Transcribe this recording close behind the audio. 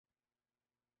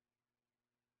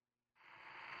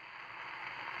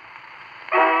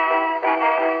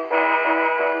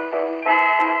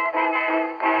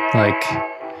Like,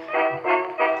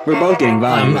 we're both getting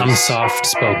volume. I'm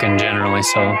soft-spoken generally,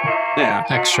 so yeah.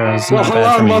 extra is Well, not hello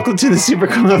bad for and me. welcome to the Super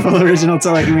Colorful Original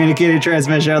Telecommunicated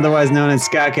Transmission, otherwise known as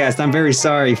Scottcast. I'm very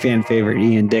sorry, fan favorite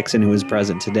Ian Dixon, who is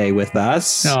present today with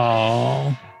us.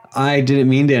 Oh, I didn't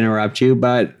mean to interrupt you,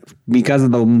 but because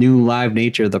of the new live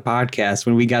nature of the podcast,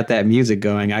 when we got that music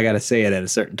going, I got to say it at a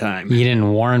certain time. you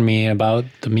didn't warn me about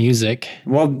the music.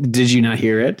 Well, did you not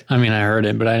hear it? I mean, I heard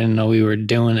it, but I didn't know we were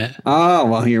doing it. Oh,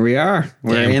 well, here we are.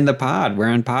 We're Damn. in the pod.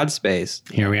 We're in pod space.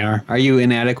 Here we are. Are you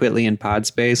inadequately in pod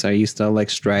space? Are you still like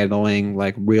straddling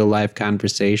like real life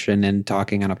conversation and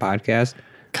talking on a podcast?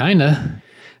 Kinda.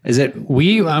 Is it?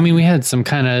 We had some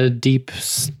kind of deep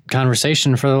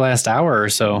conversation for the last hour or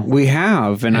so. We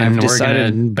have, and I've we're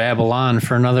decided. going to babble on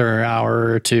for another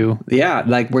hour or two. Yeah,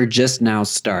 like we're just now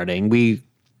starting.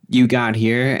 You got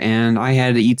here, and I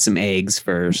had to eat some eggs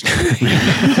first. I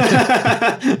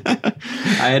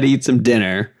had to eat some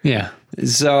dinner. Yeah.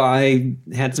 So I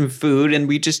had some food, and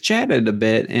we just chatted a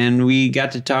bit, and we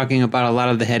got to talking about a lot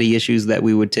of the heady issues that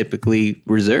we would typically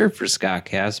reserve for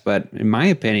Scottcast. But in my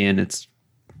opinion,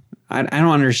 I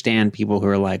don't understand people who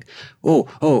are like,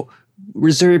 oh,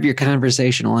 reserve your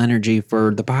conversational energy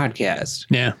for the podcast.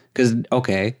 Yeah. Because,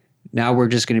 okay, now we're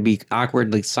just going to be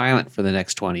awkwardly silent for the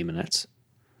next 20 minutes.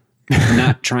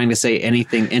 Not trying to say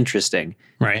anything interesting.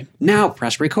 Right. Now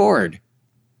press record.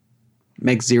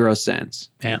 Makes zero sense.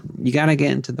 Yeah. You got to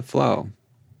get into the flow.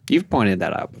 You've pointed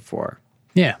that out before.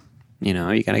 Yeah. You know,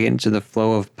 you got to get into the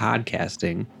flow of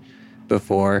podcasting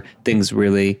before things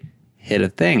really hit a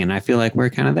thing. And I feel like we're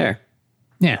kind of there.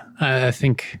 Yeah. I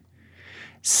think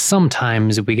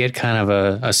sometimes we get kind of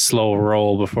a slow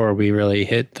roll before we really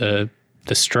hit the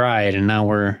stride, and now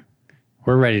we're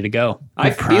ready to go.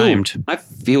 We're primed. I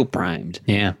feel primed.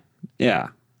 Yeah. Yeah.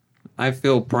 I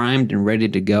feel primed and ready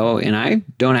to go, and I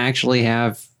don't actually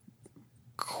have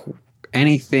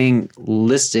anything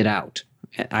listed out.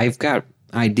 I've got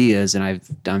ideas, and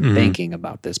I've done thinking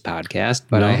about this podcast,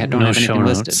 but I don't have anything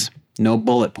listed. No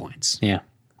bullet points. Yeah.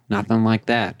 Nothing like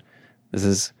that. This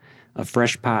is a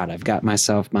fresh pod. I've got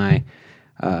myself my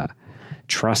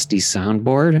trusty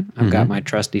soundboard. I've got my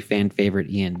trusty fan favorite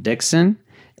Ian Dixon,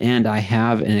 and I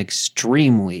have an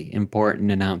extremely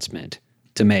important announcement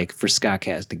to make for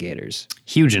Scottcastigators.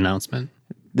 Huge announcement.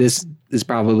 This is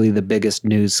probably the biggest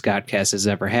news Scottcast has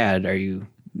ever had. Do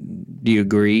you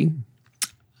agree?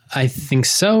 I think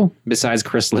so. Besides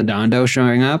Chris Lodondo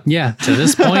showing up? Yeah. To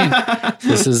this point,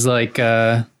 this is like,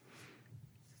 this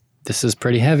is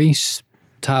pretty heavy.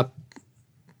 Top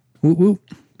woot woot.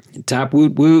 Top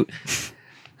woot woot.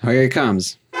 Here it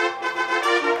comes.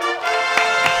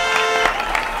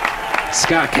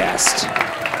 Scottcast.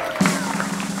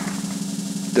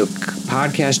 The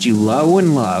podcast you know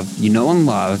and love,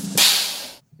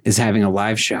 is having a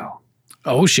live show.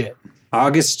 Oh, shit.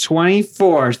 August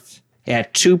 24th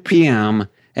at 2 p.m.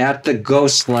 at the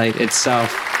Ghost Light itself,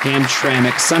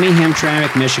 sunny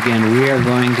Hamtramck, Michigan. We are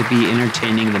going to be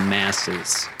entertaining the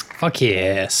masses. Fuck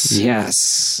yes.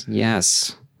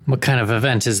 Yes. What kind of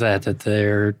event is that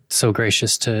they're so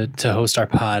gracious to host our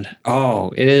pod?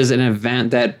 Oh, it is an event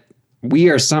that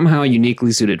we are somehow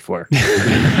uniquely suited for.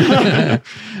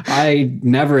 I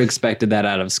never expected that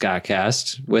out of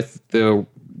Scottcast with the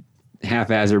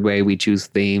haphazard way we choose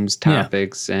themes,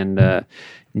 topics, and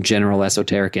general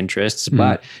esoteric interests.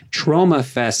 But Trauma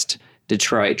Fest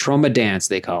Detroit, Trauma Dance,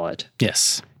 they call it.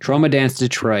 Yes. Trauma Dance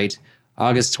Detroit,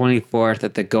 August 24th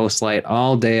at the Ghost Light,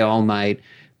 all day, all night.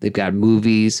 They've got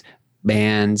movies,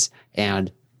 bands,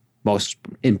 and most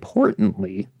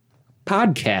importantly,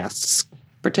 podcasts,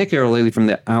 particularly from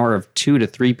the hour of 2 to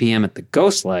 3 p.m. at the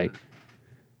Ghost Light,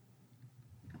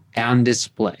 on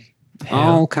display. Yeah.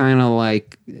 All kind of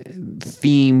like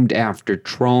themed after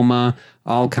trauma,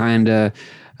 all kind of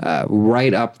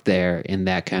right up there in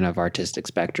that kind of artistic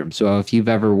spectrum. So if you've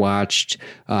ever watched,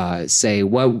 say,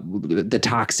 The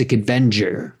Toxic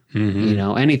Avenger, you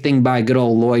know, anything by good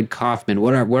old Lloyd Kaufman,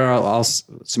 what are all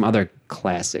some other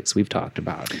classics we've talked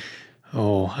about?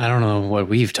 Oh, I don't know what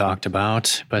we've talked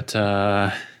about, but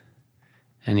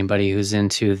anybody who's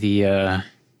into the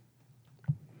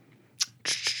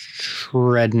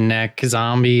redneck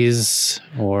zombies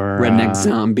or Redneck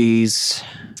zombies.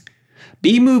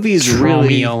 B-movies really...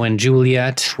 Romeo and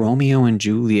Juliet. Romeo and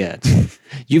Juliet.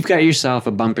 You've got yourself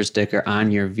a bumper sticker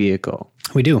on your vehicle.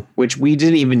 We do. Which we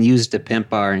didn't even use to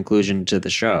pimp our inclusion to the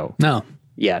show. No.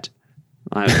 Yet.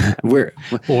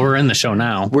 We're in the show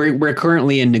now. We're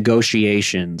currently in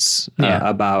negotiations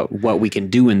about what we can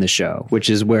do in the show, which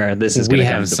is where this is going to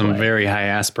come into play. We have some very high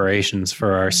aspirations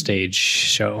for our stage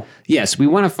show. Yes, we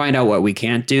want to find out what we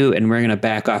can't do, and we're going to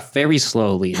back off very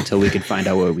slowly until we can find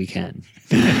out what we can.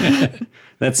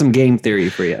 That's some game theory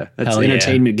for you. That's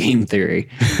entertainment game theory.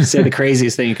 Say the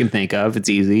craziest thing you can think of. It's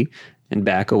easy, and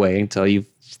back away until you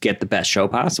get the best show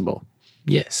possible.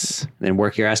 Yes. Then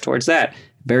work your ass towards that.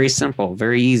 Very simple,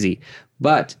 very easy.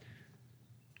 But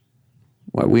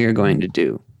what we are going to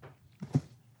do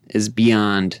is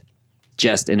beyond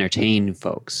just entertain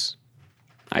folks,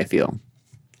 I feel.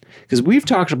 Because we've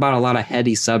talked about a lot of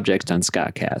heady subjects on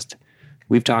Scottcast.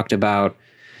 We've talked about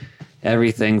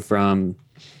everything from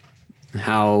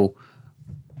how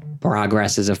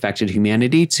progress has affected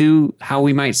humanity to how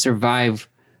we might survive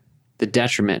the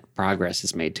detriment progress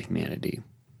has made to humanity.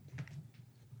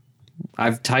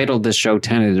 I've titled this show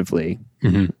tentatively,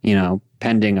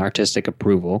 pending artistic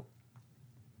approval,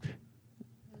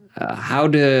 How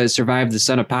to Survive the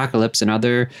Sun Apocalypse and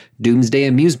Other Doomsday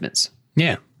Amusements.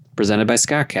 Yeah. Presented by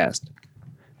Scottcast.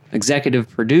 Executive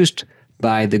produced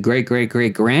by the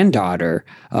great-great-great-granddaughter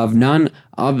of none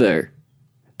other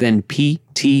than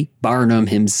P.T. Barnum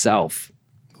himself.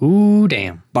 Ooh,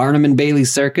 damn. Barnum and Bailey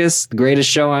Circus, the greatest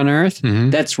show on earth.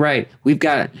 Mm-hmm. That's right. We've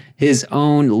got his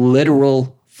own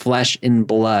literal flesh and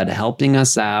blood helping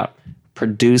us out,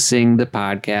 producing the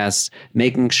podcast,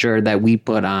 making sure that we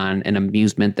put on an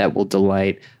amusement that will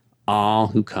delight all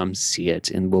who come see it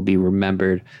and will be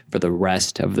remembered for the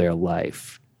rest of their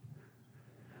life.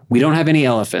 We don't have any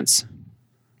elephants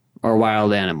or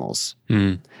wild animals,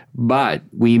 but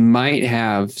we might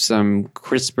have some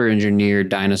CRISPR engineered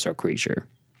dinosaur creature.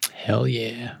 Hell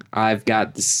yeah. I've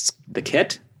got the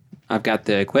kit, I've got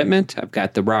the equipment, I've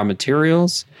got the raw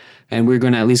materials, and we're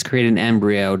going to at least create an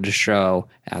embryo to show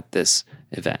at this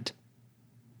event.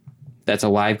 That's a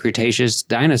live Cretaceous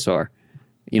dinosaur,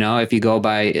 if you go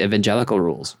by evangelical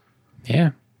rules.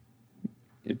 Yeah.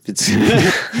 If it's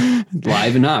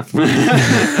live enough.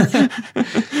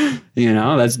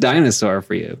 That's dinosaur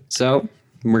for you. So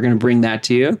we're going to bring that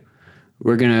to you.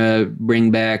 We're going to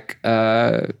bring back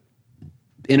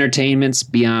entertainments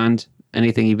beyond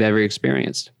anything you've ever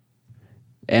experienced.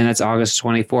 And that's August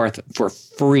 24th for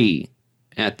free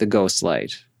at the Ghost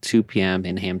Light, 2 p.m.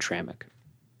 in Hamtramck.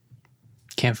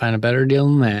 Can't find a better deal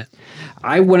than that.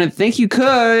 I wouldn't think you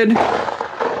could.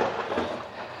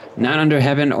 Not under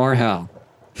heaven or hell.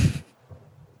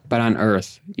 But on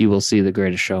earth, you will see the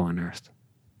greatest show on earth.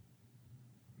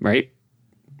 Right?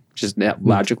 Just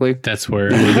logically. That's where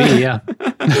it would be, yeah.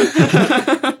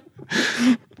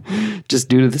 Just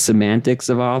due to the semantics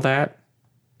of all that.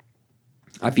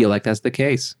 I feel like that's the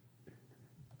case.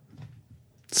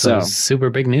 So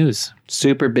super big news.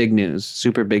 Super big news.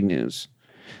 Super big news.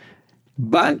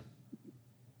 But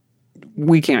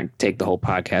we can't take the whole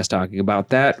podcast talking about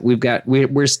that.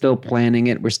 We're still planning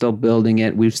it. We're still building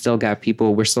it. We've still got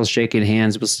people. We're still shaking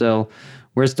hands. We're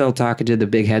still talking to the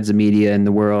big heads of media in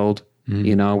the world.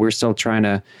 Mm. We're still trying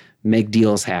to make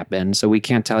deals happen. So we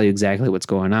can't tell you exactly what's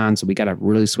going on. So we got to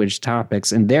really switch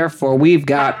topics. And therefore we've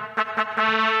got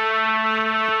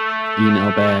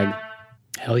email bag.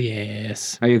 Hell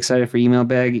yes. Are you excited for email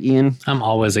bag, Ian? I'm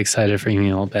always excited for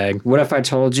email bag. What if I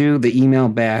told you the email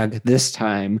bag this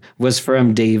time was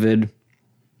from David?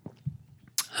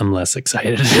 I'm less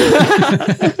excited.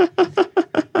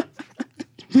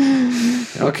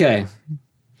 Okay.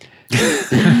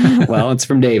 Well, it's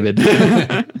from David.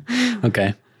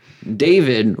 Okay.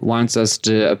 David wants us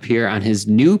to appear on his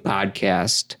new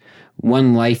podcast,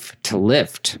 One Life to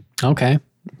Lift. Okay.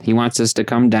 He wants us to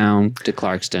come down to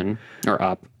Clarkston or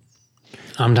up.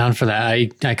 I'm down for that.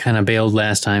 I kind of bailed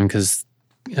last time because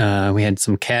we had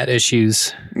some cat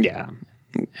issues. Yeah.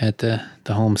 At the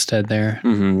homestead there.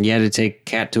 Mm-hmm. You had to take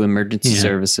Cat to emergency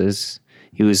services.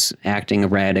 He was acting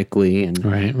erratically.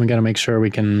 Right. We got to make sure we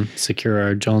can secure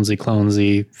our Jonesy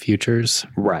Clonesy futures.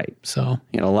 Right. So.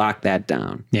 Lock that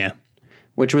down. Yeah.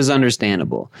 Which was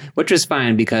understandable. Which was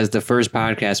fine because the first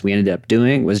podcast we ended up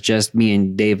doing was just me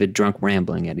and David drunk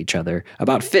rambling at each other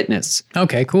about fitness.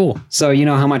 Okay, cool. So you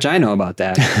know how much I know about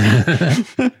that.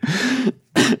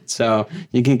 So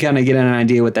you can kind of get an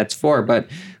idea what that's for. But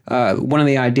one of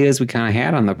the ideas we kind of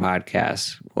had on the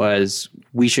podcast was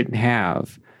we should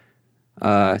have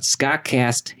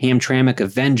Scottcast Hamtramck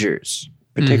Avengers,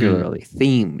 particularly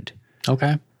themed.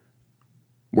 Okay.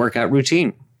 Workout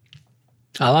routine.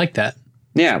 I like that.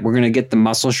 Yeah, we're going to get the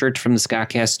muscle shirt from the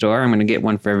Scottcast store. I'm going to get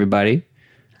one for everybody.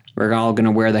 We're all going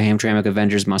to wear the Hamtramck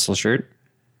Avengers muscle shirt.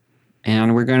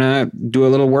 And we're going to do a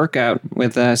little workout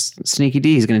with Sneaky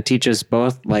D. He's going to teach us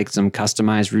both like some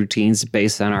customized routines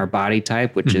based on our body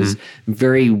type, which is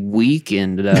very weak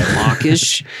and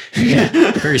mawkish.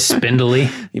 Yeah, very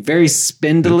spindly. Very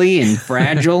spindly and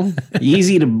fragile,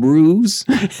 easy to bruise.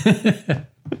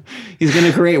 He's going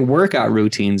to create workout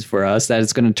routines for us that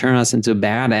is going to turn us into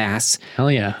badass.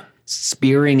 Hell yeah.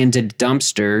 Spearing into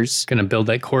dumpsters. Going to build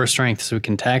that core strength so we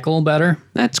can tackle better.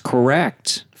 That's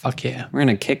correct. Fuck yeah. We're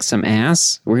going to kick some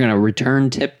ass. We're going to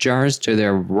return tip jars to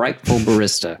their rightful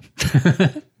barista.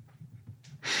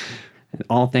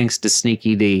 All thanks to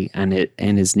Sneaky D and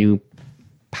his new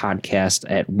podcast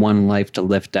at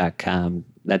onelifetolift.com.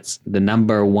 That's the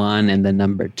number 1 and the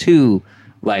number 2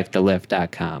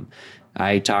 lifetolift.com.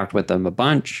 I talked with them a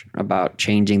bunch about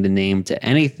changing the name to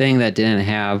anything that didn't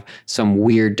have some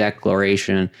weird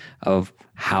declaration of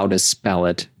how to spell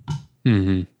it.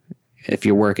 Mm-hmm. If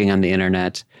you're working on the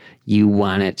internet, you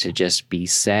want it to just be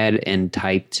said and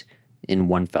typed in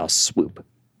one fell swoop.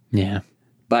 Yeah.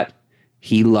 But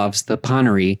he loves the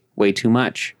punnery way too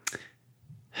much.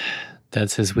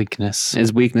 That's his weakness.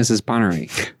 His weakness is punnery.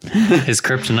 His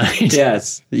kryptonite.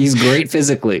 Yes. He's great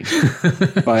physically.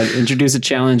 But introduce a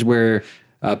challenge where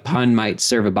a pun might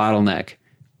serve a bottleneck.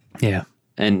 Yeah.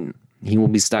 And he will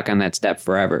be stuck on that step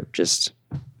forever, just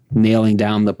nailing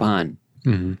down the pun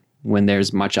when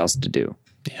there's much else to do.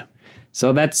 Yeah.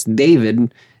 So that's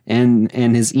David and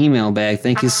his email bag.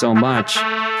 Thank you so much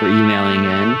for emailing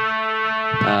in.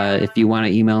 If you want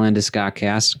to email into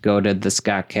Scottcast, go to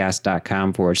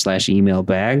thescottcast.com/email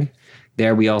bag.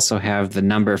 There we also have the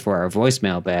number for our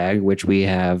voicemail bag, which we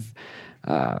have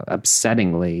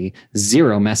upsettingly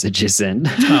 0 messages in.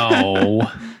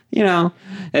 Oh. You know,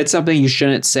 it's something you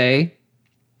shouldn't say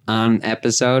on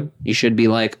episode. You should be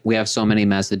like, we have so many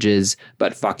messages,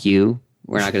 but fuck you.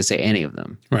 We're not going to say any of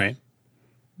them. Right.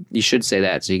 You should say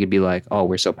that so you could be like, oh,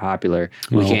 we're so popular.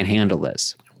 We can't handle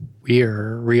this.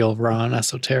 We're real, raw, and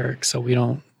esoteric, so we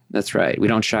don't. That's right. We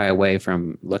don't shy away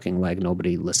from looking like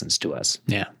nobody listens to us.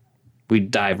 Yeah. We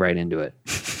dive right into it.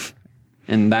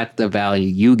 And that's the value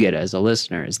you get as a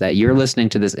listener, is that you're listening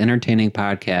to this entertaining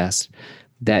podcast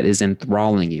that is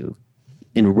enthralling you,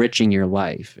 enriching your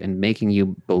life, and making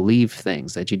you believe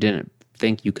things that you didn't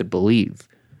think you could believe.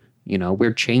 You know,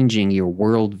 we're changing your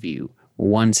worldview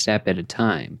one step at a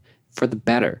time for the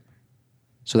better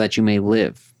so that you may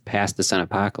live past the sun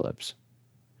apocalypse.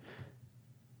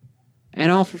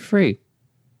 And all for free.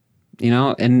 You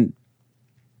know, and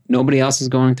nobody else is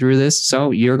going through this,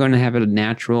 so you're going to have a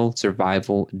natural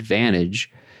survival advantage.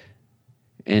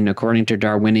 And according to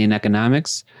Darwinian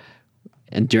economics,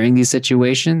 and during these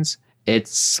situations,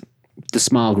 it's the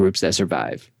small groups that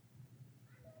survive.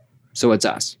 So it's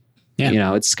us. Yeah. You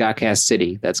know, it's Scottcast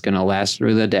City that's going to last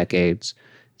through the decades.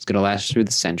 It's going to last through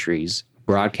the centuries,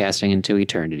 broadcasting into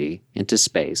eternity, into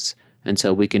space,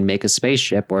 until we can make a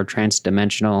spaceship or a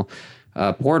transdimensional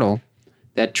portal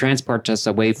that transports us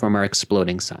away from our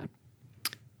exploding sun.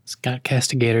 Scott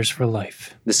Castigators for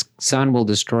life. The sun will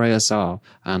destroy us all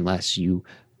unless you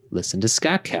listen to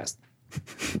Scottcast.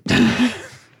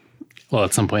 Well,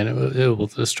 at some point it will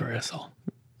destroy us all.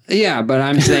 Yeah, but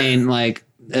I'm saying, like,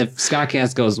 if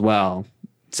Scottcast goes well,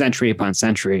 century upon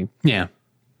century. Yeah.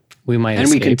 We might and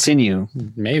escape. We continue.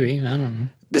 Maybe. I don't know.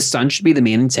 The sun should be the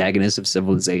main antagonist of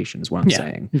civilization, is what I'm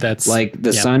saying. That's like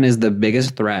the sun is the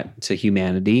biggest threat to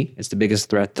humanity. It's the biggest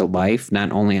threat to life,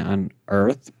 not only on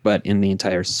Earth, but in the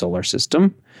entire solar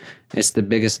system. It's the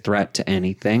biggest threat to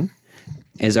anything,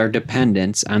 is our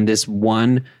dependence on this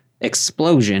one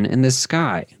explosion in the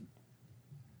sky.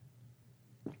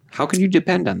 How can you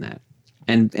depend on that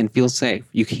and feel safe?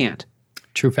 You can't.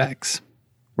 True facts.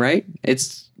 Right?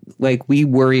 It's like we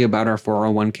worry about our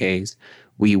 401ks.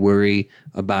 We worry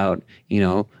about, you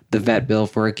know, the vet bill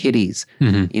for our kitties.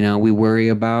 Mm-hmm. You know, we worry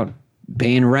about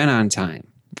paying rent on time.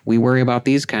 We worry about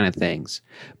these kind of things.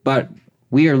 But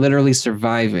we are literally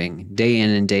surviving day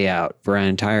in and day out for our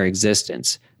entire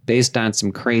existence based on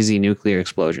some crazy nuclear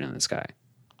explosion in the sky.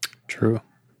 True.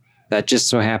 That just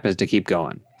so happens to keep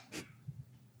going.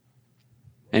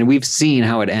 And we've seen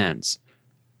how it ends.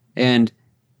 And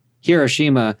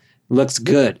Hiroshima looks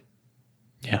good.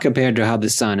 Yeah. Compared to how the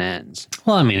sun ends.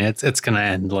 Well, I mean, it's going to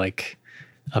end like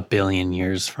 1 billion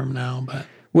years from now, but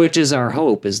which is our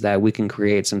hope, is that we can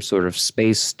create some sort of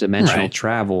space dimensional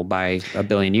travel by 1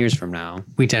 billion years from now.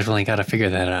 We definitely got to figure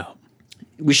that out.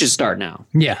 We should start now.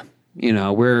 Yeah. You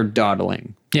know, we're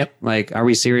dawdling. Yep. Like, are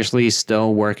we seriously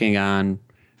still working on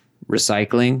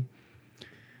recycling?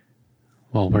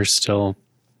 Well, we're still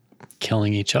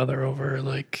killing each other over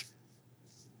like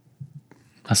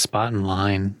a spot in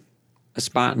line. A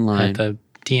spot in line. At the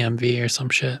DMV or some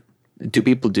shit. Do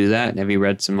people do that? Have you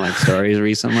read some like stories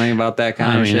recently about that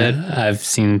kind of shit? I've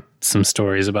seen some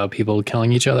stories about people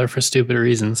killing each other for stupid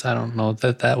reasons. I don't know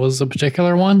that was a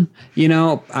particular one. You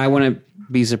know, I wouldn't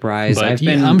be surprised. But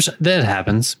I'm sure that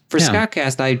happens. For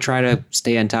Scottcast, I try to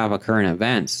stay on top of current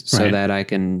events so that I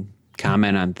can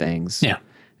comment on things. Yeah.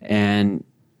 And,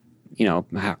 you know,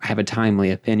 have a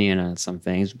timely opinion on some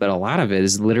things. But a lot of it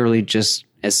is literally just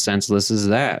as senseless as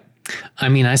that. I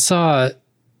mean, I saw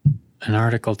an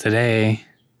article today.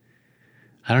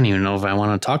 I don't even know if I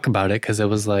want to talk about it because it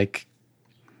was like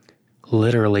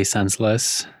literally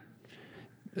senseless.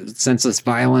 Senseless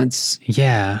violence.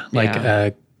 Yeah. Like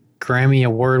a Grammy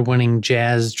award-winning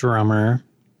jazz drummer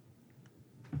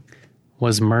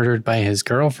was murdered by his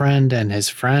girlfriend and his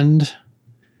friend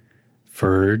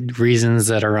for reasons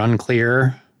that are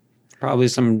unclear. Probably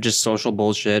some just social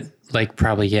bullshit. Like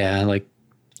probably, like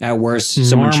at worst,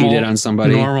 someone cheated on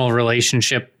somebody. Normal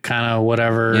relationship kind of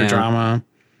whatever drama.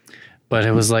 But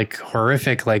it was like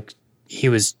horrific. Like he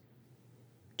was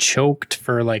choked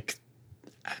for like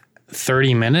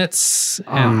 30 minutes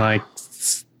and like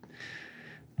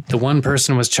the one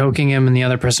person was choking him and the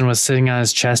other person was sitting on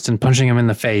his chest and punching him in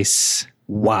the face.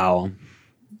 Wow.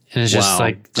 And it's just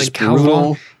like how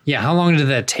long? Yeah, how long did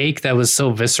that take? That was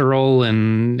so visceral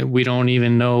and we don't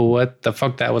even know what the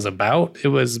fuck that was about. It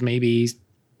was maybe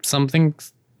something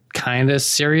kind of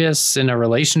serious in a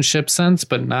relationship sense,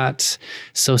 but not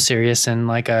so serious in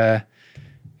like a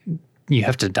you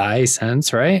have to die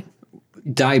sense, right?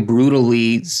 Die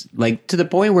brutally, like to the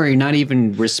point where you're not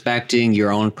even respecting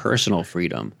your own personal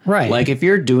freedom. Right. Like if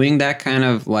you're doing that kind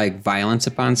of like violence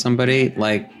upon somebody,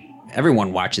 like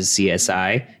everyone watches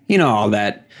CSI, you know, all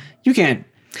that. You can't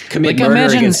commit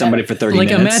murder against somebody for 30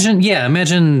 minutes.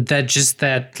 Imagine that just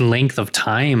that length of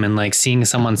time and like seeing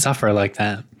someone suffer like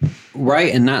that.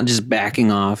 Right. And not just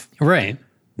backing off. Right.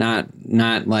 Not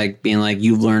like being like,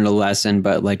 you've learned a lesson,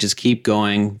 but like just keep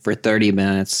going for 30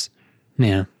 minutes.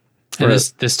 Yeah. And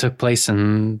this took place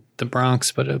in the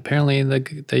Bronx, but apparently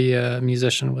the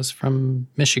musician was from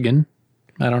Michigan.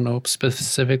 I don't know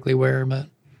specifically where, but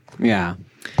yeah,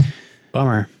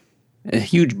 bummer. A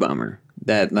huge bummer.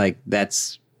 That like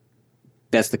that's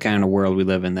the kind of world we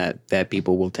live in. That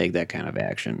people will take that kind of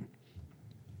action.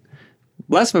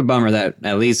 Less of a bummer that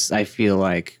at least I feel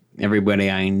like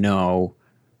everybody I know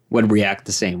would react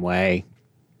the same way.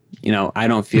 You know, I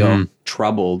don't feel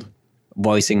troubled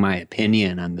voicing my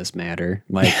opinion on this matter.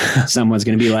 Like someone's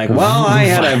going to be like, well, I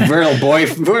had a real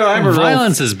boyfriend.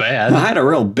 Violence is bad. I had a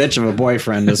real bitch of a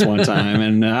boyfriend this one time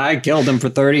and I killed him for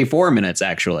 34 minutes,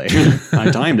 actually. I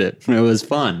timed it. It was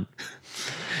fun.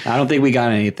 I don't think we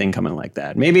got anything coming like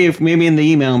that. Maybe in the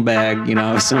email bag, you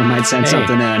know, someone might send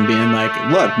something in being like,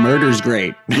 look, murder's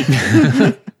great.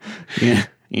 Yeah.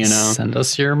 You know, send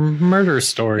us your murder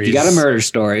stories. If you got a murder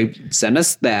story, send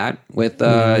us that with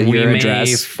your address.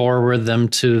 We may forward them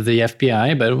to the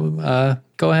FBI, but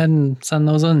go ahead and send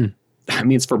those in. I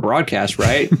mean, it's for broadcast,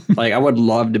 right? Like, I would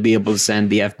love to be able to send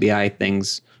the FBI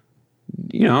things,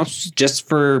 you know, just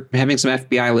for having some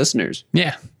FBI listeners.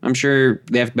 Yeah. I'm sure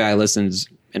the FBI listens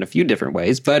in a few different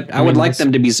ways, but I would like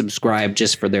them to be subscribed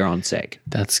just for their own sake.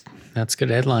 That's good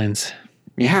headlines.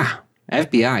 Yeah.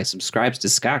 FBI subscribes to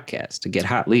Scottcast to get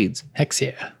hot leads. Heck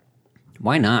yeah.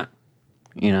 Why not?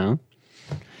 You know?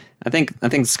 I think the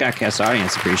Scottcast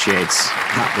audience appreciates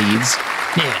hot leads.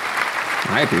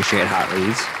 Yeah. I appreciate hot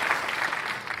leads.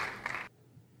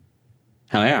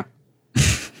 Hell yeah.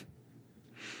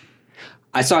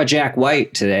 I saw Jack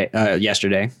White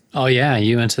yesterday. Oh yeah,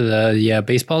 you went to the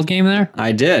baseball game there?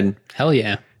 I did. Hell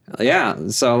yeah. Yeah,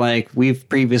 so like we've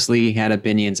previously had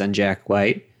opinions on Jack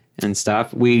White and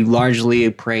stuff. We largely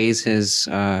praise his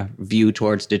view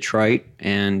towards Detroit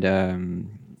and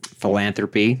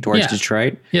philanthropy towards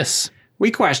Detroit. Yes.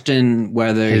 We question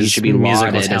whether he should be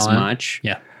lauded as much.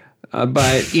 Yeah.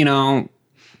 But, you know,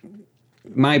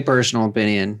 my personal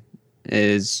opinion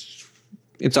is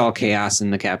it's all chaos in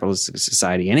the capitalist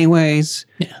society anyways.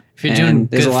 Yeah. If you're doing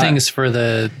good things for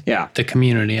the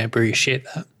community, I appreciate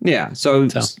that. Yeah. So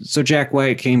Jack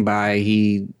White came by.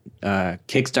 He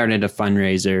kickstarted a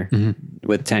fundraiser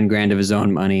with 10 grand of his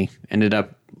own money, ended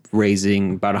up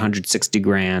raising about 160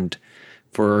 grand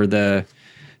for the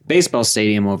baseball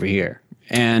stadium over here.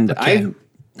 And I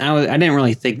didn't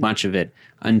really think much of it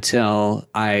until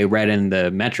I read in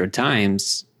the Metro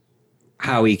Times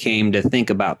how he came to think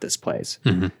about this place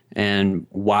and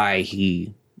why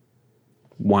he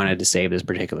wanted to save this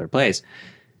particular place.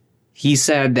 He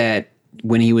said that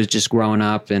when he was just growing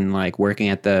up and like working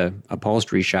at the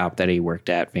upholstery shop that he worked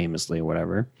at famously or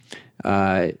whatever,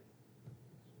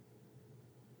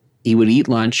 he would eat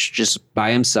lunch just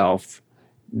by himself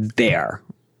there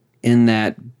in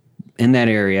that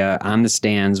area on the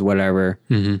stands, whatever,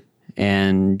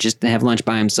 and just have lunch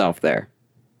by himself there,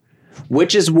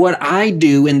 which is what I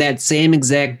do in that same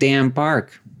exact damn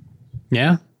park.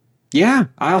 Yeah. Yeah,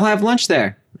 I'll have lunch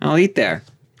there. I'll eat there.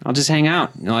 I'll just hang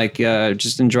out, like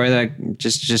just enjoy that.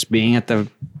 Just being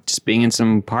in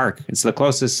some park. It's the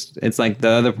closest. It's like the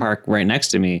other park right next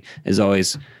to me is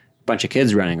always a bunch of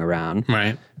kids running around.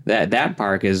 Right. That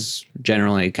park is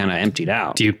generally kind of emptied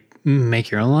out. Do you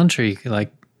make your own lunch, or you could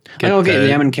like get the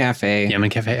Yemen Cafe? Yemen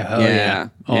Cafe. Oh yeah.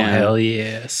 Oh yeah. hell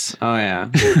yes. Oh yeah.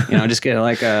 Just get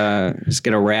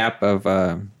a wrap of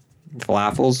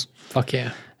falafels. Fuck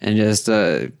yeah. And just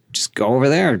go over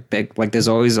there. There's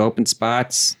always open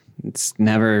spots. It's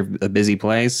never a busy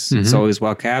place. It's always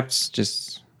well kept.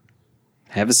 Just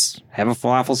have a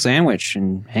falafel sandwich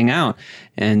and hang out.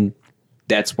 And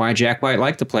that's why Jack White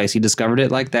liked the place. He discovered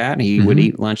it like that. He would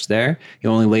eat lunch there. He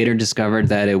only later discovered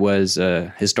that it was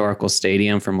a historical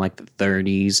stadium from like the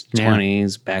 30s,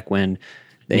 20s, back when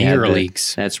they had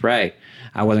leagues. That's right.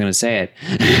 I wasn't going to say it.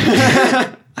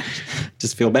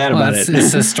 Just feel bad about it.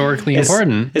 It's historically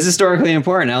important. It's historically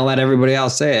important. I'll let everybody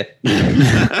else say it.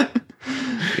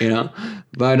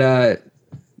 But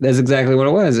that's exactly what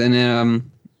it was. And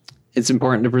it's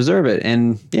important to preserve it.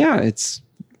 And yeah, it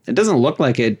doesn't look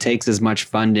like it takes as much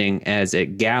funding as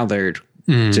it gathered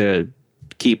to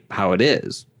keep how it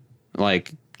is.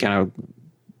 Like, kind of,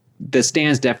 the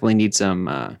stands definitely need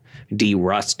some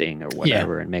de-rusting or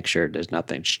whatever, and make sure there's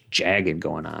nothing jagged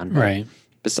going on. But right.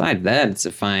 Besides that, it's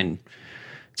a fine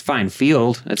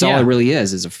field. That's all it really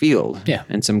is a field. Yeah.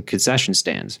 And some concession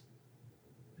stands.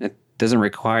 It doesn't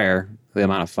require the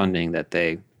amount of funding that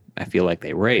I feel like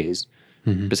they raise,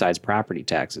 besides property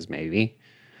taxes maybe.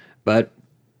 But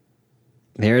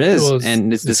there it is. Well,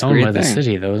 and it's owned by the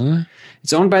city, though, isn't it?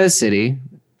 It's owned by the city.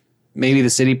 Maybe the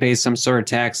city pays some sort of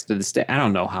tax to the state. I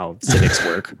don't know how civics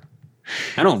work.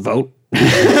 I don't vote.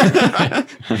 I'm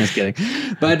just kidding.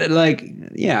 But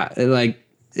I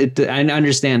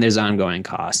understand there's ongoing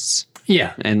costs.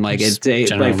 Yeah. And like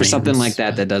for something like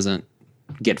that doesn't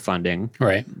get funding.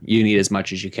 Right. You need as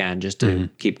much as you can just to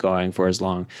keep going for as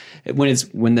long.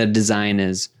 When the design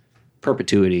is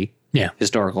perpetuity. Yeah.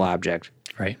 Historical object.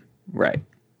 Right. Right.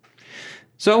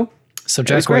 So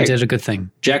Jack White did a good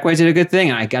thing. Jack White did a good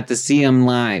thing. I got to see him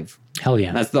live. Hell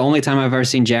yeah. That's the only time I've ever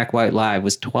seen Jack White live,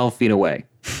 was 12 feet away.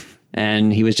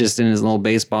 And he was just in his little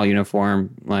baseball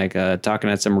uniform, like talking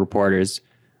to some reporters.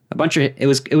 It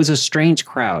was a strange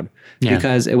crowd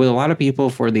because it was a lot of people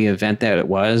for the event that it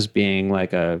was, being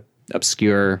like a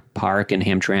obscure park in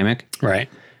Hamtramck. Right.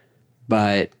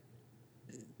 But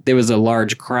there was a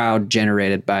large crowd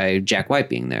generated by Jack White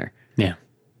being there. Yeah.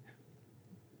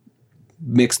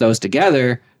 Mix those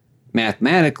together,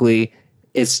 mathematically,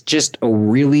 it's just a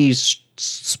really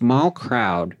small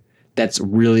crowd that's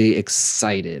really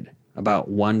excited about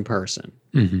one person.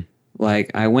 Mm-hmm.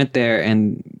 Like, I went there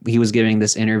and he was giving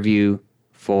this interview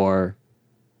for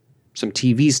some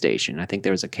TV station. I think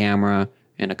there was a camera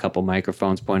and a couple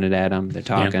microphones pointed at him. They're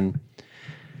talking. Yeah.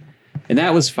 And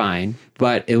that was fine.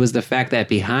 But it was the fact that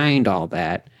behind all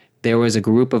that, there was a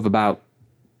group of about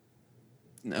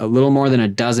a little more than a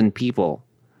dozen people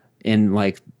in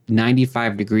like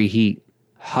 95-degree heat,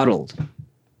 huddled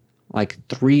like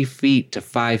 3 feet to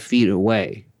 5 feet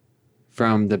away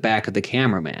from the back of the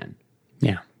cameraman.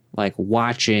 Yeah. Like,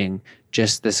 watching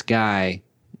just this guy,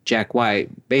 Jack White,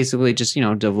 basically just,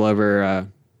 deliver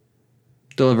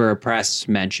a press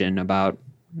mention about,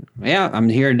 I'm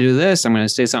here to do this. I'm going to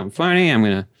say something funny.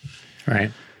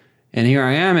 Right. And here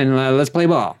I am, and let's play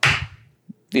ball.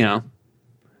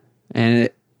 And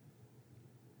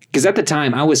because at the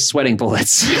time I was sweating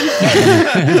bullets, and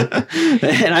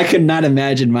I could not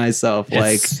imagine myself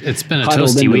it's been a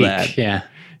toasty week. That.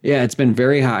 Yeah, it's been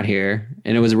very hot here,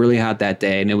 and it was really hot that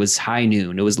day, and it was high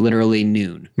noon. It was literally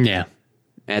noon. Yeah,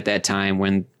 at that time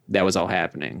when that was all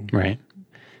happening. Right.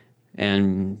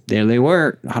 And there they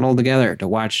were, huddled together to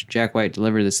watch Jack White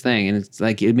deliver this thing, and it's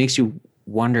like, it makes you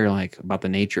wonder about the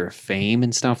nature of fame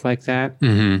and stuff like that.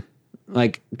 Mm-hmm.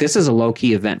 Like, this is a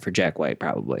low-key event for Jack White,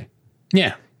 probably.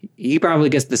 Yeah. He probably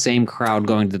gets the same crowd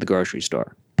going to the grocery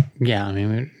store. Yeah, I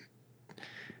mean,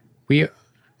 we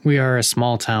are a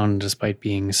small town despite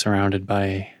being surrounded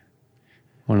by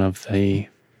one of the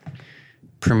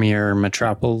premier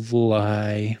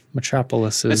metropolises.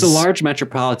 It's a large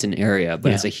metropolitan area,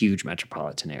 but it's a huge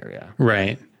metropolitan area.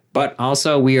 Right. But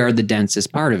also, we are the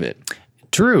densest part of it.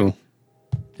 True.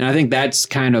 And I think that's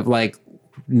kind of like,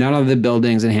 none of the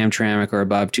buildings in Hamtramck are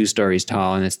above 2 stories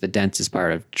tall, and it's the densest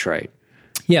part of Detroit.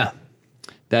 Yeah.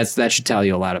 That should tell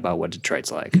you a lot about what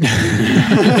Detroit's like.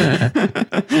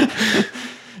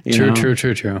 True.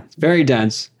 True. Very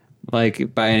dense,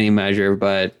 like by any measure,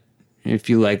 but if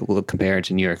you like will compare it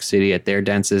to New York City at their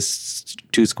densest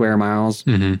 2 square miles,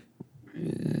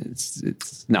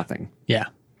 it's nothing. Yeah.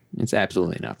 It's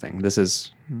absolutely nothing. This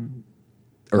is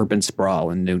urban sprawl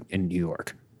in New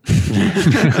York.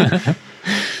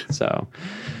 So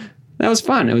that was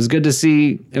fun. It was good to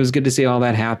see. It was good to see all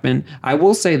that happen. I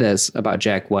will say this about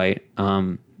Jack White.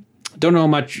 Don't know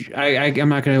much. I'm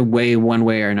not going to weigh one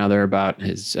way or another about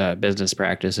his business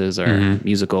practices or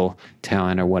musical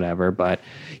talent or whatever, but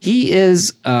he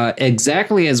is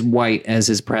exactly as white as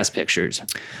his press pictures.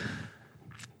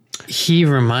 He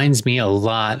reminds me a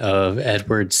lot of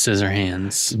Edward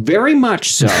Scissorhands. Very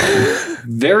much so.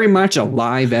 Very much a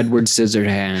live Edward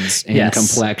Scissorhands in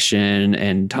complexion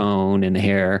and tone and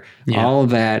hair. Yeah. All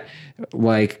of that.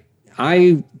 Like,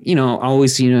 I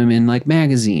always seen him in like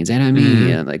magazines,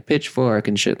 NME, like Pitchfork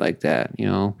and shit like that,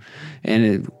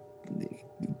 and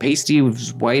pasty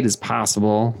as white as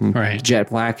possible, right? Jet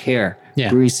black hair,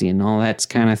 greasy and all that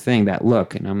kind of thing, that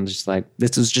look. And I'm just like,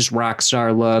 this is just rock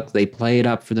star look. They play it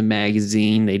up for the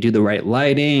magazine. They do the right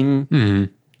lighting,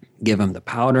 give him the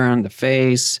powder on the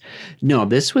face. No,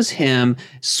 this was him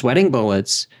sweating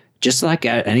bullets just like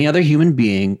any other human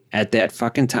being at that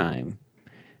fucking time.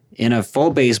 In a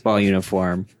full baseball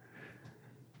uniform,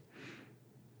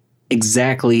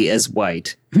 exactly as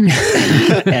white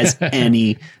as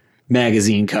any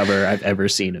magazine cover I've ever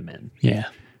seen him in. Yeah.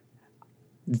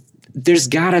 There's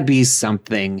got to be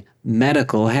something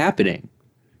medical happening.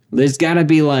 There's got to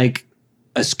be like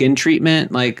a skin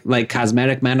treatment, like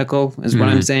cosmetic medical is what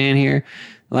I'm saying here.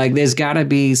 Like, there's got to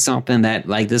be something that,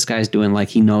 like, this guy's doing, like,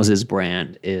 he knows his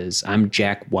brand is, I'm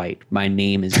Jack White. My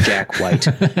name is Jack White.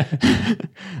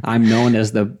 I'm known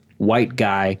as the white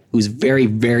guy who's very,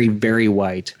 very, very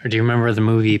white. Or do you remember the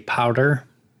movie Powder?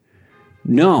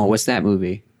 No, what's that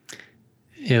movie?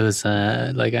 It was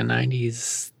like a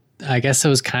 90s, I guess it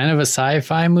was kind of a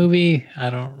sci-fi movie. I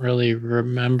don't really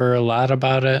remember a lot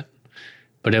about it.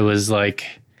 But it was,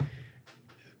 like,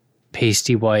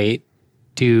 pasty white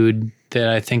dude that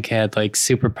I think had like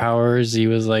superpowers. He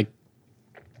was like,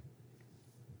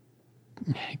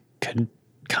 could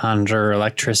conjure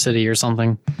electricity or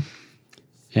something.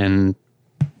 And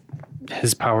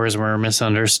his powers were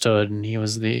misunderstood. And it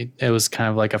was kind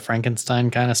of like a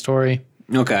Frankenstein kind of story.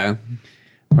 Okay.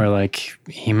 Where like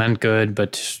he meant good,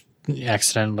 but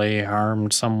accidentally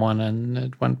harmed someone and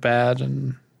it went bad.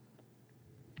 And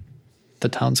the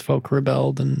townsfolk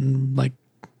rebelled and like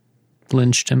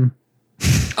lynched him.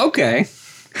 Okay.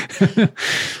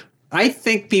 I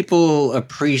think people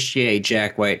appreciate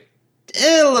Jack White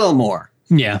a little more.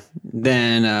 Yeah.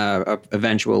 Than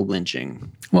eventual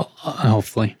lynching. Well,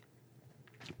 hopefully.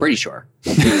 Pretty sure.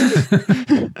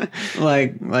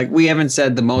 like we haven't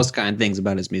said the most kind things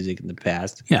about his music in the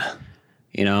past. Yeah.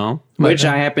 Which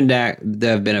I happen to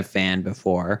have been a fan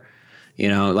before.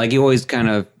 Like you always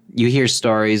you hear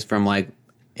stories from like,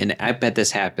 and I bet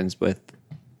this happens with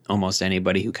almost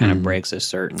anybody who kind of breaks a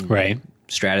certain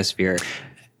stratosphere.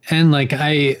 And like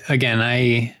I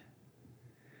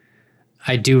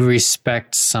do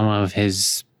respect some of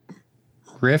his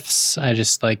riffs. I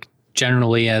just like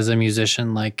generally as a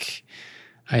musician, like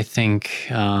I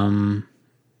think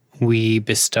we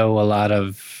bestow a lot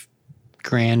of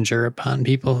grandeur upon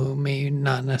people who may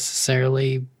not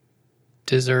necessarily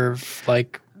deserve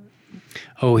like,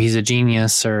 oh, he's a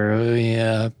genius or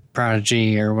a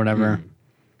prodigy or whatever.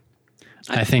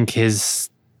 I think his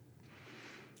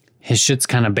shit's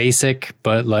kind of basic,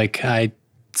 but like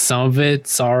some of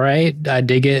it's all right. I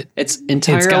dig it. It's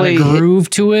got a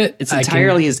groove to it. It's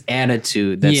entirely his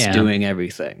attitude that's doing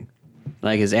everything.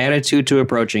 Like his attitude to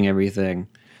approaching everything,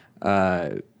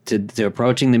 to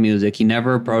approaching the music. He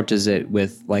never approaches it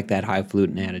with like that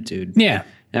highfalutin attitude. Yeah.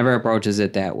 Never approaches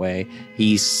it that way.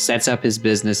 He sets up his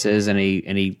businesses and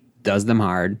he does them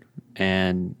hard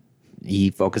and he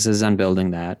focuses on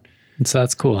building that. So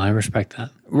that's cool. I respect that.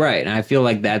 Right. And I feel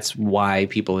like that's why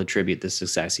people attribute the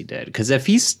success he did. Because if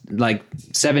he's like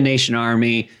Seven Nation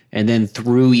Army and then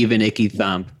threw even Icky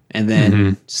Thump and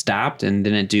then stopped and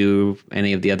didn't do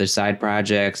any of the other side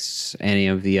projects, any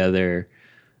of the other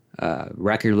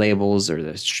record labels or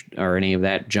any of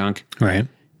that junk. Right.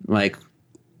 Like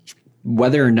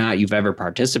whether or not you've ever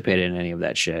participated in any of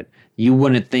that shit, you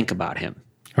wouldn't think about him.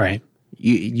 Right.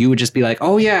 You would just be like,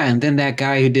 oh, yeah, and then that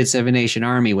guy who did Seven Nation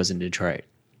Army was in Detroit.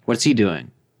 What's he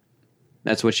doing?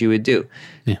 That's what you would do.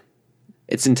 Yeah.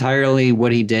 It's entirely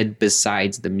what he did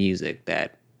besides the music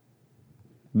that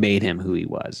made him who he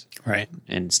was. Right.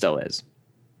 And still is,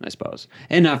 I suppose.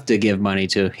 Enough to give money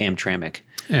to Hamtramck.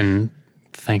 And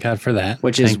Thank God for that.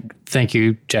 Which is thank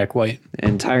you, Jack White.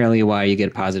 Entirely why you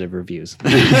get positive reviews.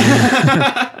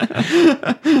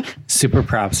 Super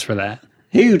props for that.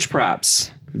 Huge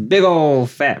props. Big old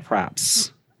fat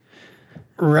props.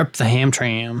 Rep the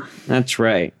Hamtram. That's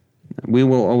right. We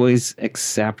will always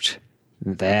accept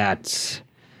that.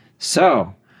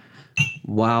 So,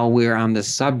 while we're on the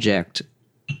subject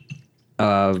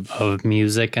of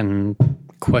music and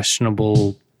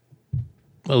questionable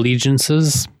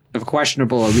allegiances,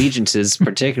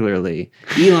 particularly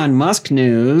Elon Musk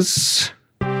news.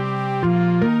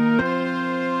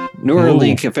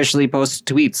 Neuralink officially posted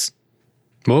tweets.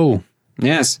 Whoa.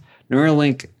 Yes,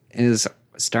 Neuralink is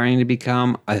starting to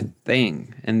become a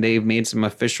thing, and they've made some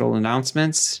official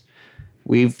announcements.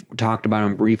 We've talked about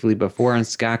them briefly before on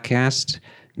Scottcast.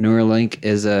 Neuralink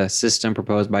is a system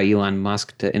proposed by Elon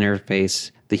Musk to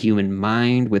interface the human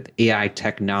mind with AI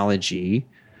technology.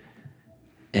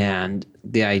 And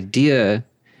the idea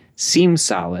seems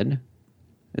solid.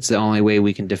 It's the only way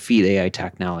we can defeat AI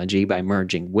technology, by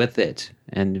merging with it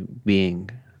and being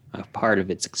a part of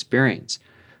its experience.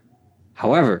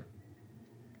 However,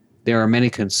 there are many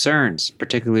concerns,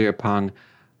 particularly among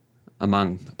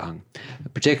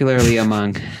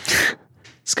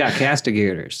Scott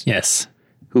castigators. Yes.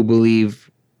 Who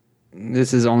believe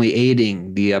this is only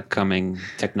aiding the upcoming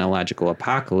technological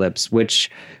apocalypse, which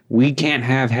we can't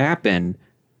have happen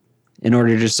in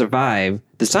order to survive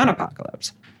the sun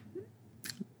apocalypse.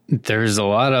 There's a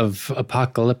lot of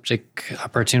apocalyptic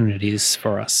opportunities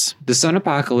for us. The sun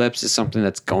apocalypse is something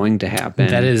that's going to happen.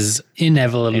 That is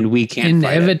inevitable. And we can't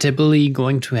inevitably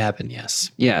going to happen, yes.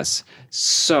 Yes.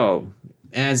 So,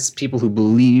 as people who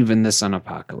believe in the sun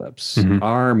apocalypse,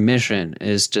 our mission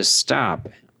is to stop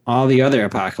all the other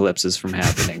apocalypses from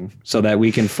happening so that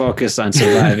we can focus on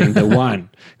surviving the one.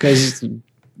 Because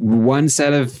one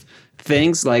set of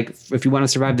things, like if you want to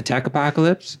survive the tech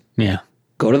apocalypse,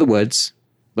 go to the woods,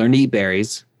 learn to eat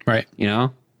berries, right?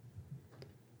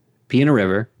 Pee in a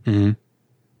river,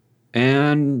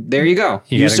 and there you go.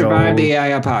 You survived the AI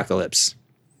apocalypse.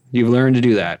 You've learned to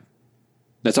do that.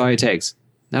 That's all it takes.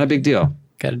 Not a big deal.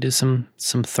 Got to do some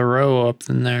Thoreau up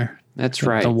in there. That's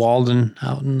right. The Walden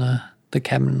out in the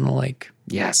cabin in the lake.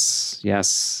 Yes. Yeah.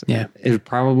 It would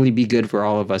probably be good for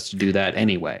all of us to do that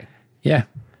anyway. Yeah.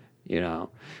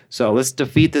 So let's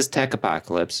defeat this tech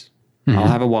apocalypse. I'll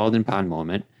have a Walden Pond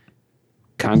moment.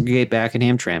 Congregate back in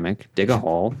Hamtramck, dig a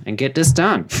hole, and get this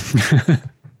done.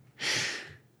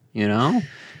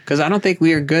 Because I don't think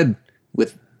we are good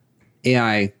with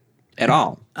AI at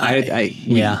all.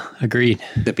 Agreed.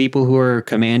 The people who are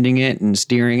commanding it and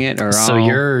steering it are So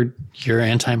you're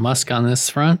anti-Musk on this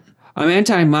front? I'm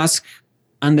anti-Musk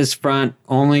on this front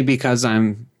only because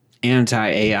I'm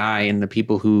anti-AI and the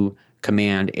people who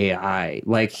command AI.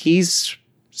 Like, he's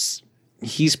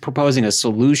proposing a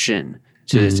solution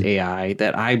to this AI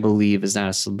that I believe is not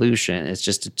a solution. It's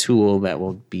just a tool that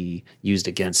will be used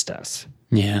against us.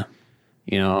 Yeah.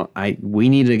 We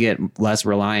need to get less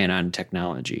reliant on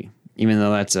technology, even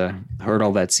though that's a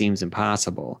hurdle that seems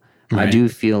impossible. Right. I do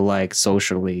feel like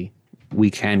socially we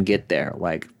can get there.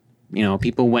 Like,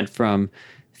 people went from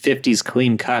 50s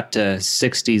clean cut to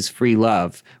 60s free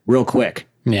love real quick.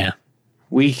 Yeah.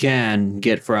 We can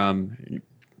get from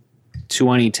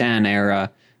 2010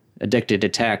 era addicted to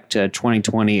tech to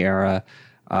 2020 era.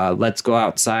 Let's go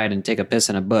outside and take a piss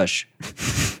in a bush.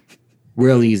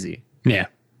 Real easy. Yeah.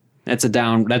 That's a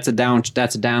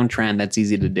downtrend that's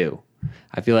easy to do.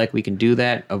 I feel like we can do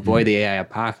that, avoid the AI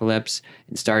apocalypse,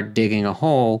 and start digging a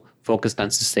hole focused on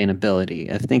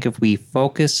sustainability. I think if we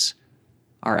focus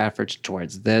our efforts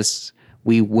towards this,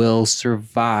 we will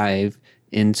survive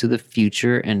into the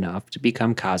future enough to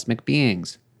become cosmic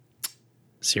beings.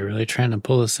 So you're really trying to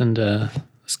pull us into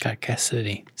Scottcast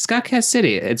City. Scottcast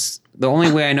City. It's the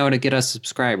only way I know to get us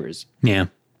subscribers. Yeah.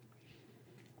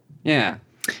 Yeah.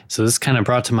 So this kind of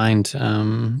brought to mind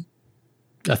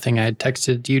a thing I had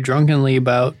texted you drunkenly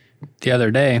about the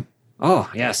other day.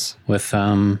 Oh, yes. With,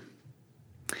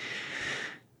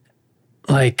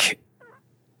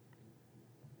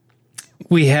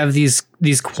 we have these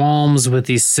qualms with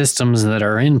these systems that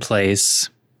are in place.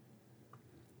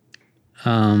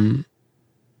 And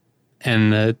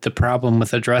the problem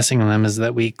with addressing them is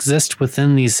that we exist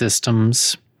within these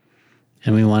systems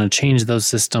and we want to change those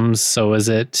systems. So is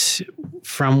it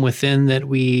from within that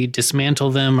we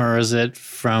dismantle them, or is it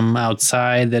from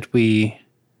outside that we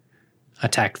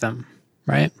attack them?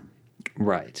 Right?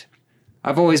 Right.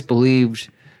 I've always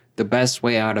believed the best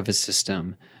way out of a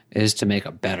system is to make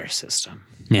a better system.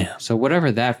 Yeah. So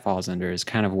whatever that falls under is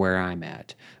kind of where I'm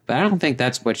at. But I don't think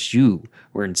that's what you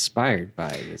were inspired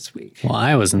by this week. Well,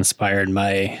 I was inspired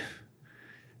by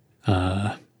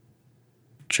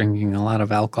drinking a lot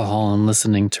of alcohol and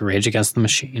listening to Rage Against the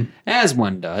Machine. As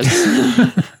one does.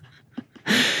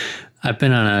 I've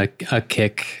been on a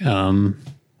kick.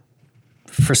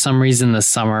 For some reason, the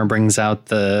summer brings out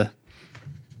the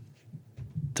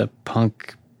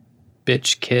punk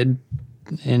bitch kid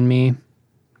in me.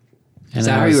 And Is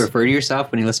that how you refer to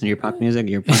yourself when you listen to your punk music?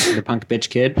 You're the punk bitch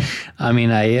kid? I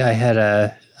mean,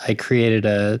 I created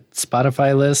a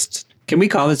Spotify list. Can we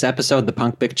call this episode the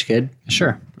punk bitch kid?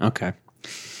 Sure. Okay.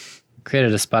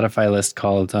 Created a Spotify list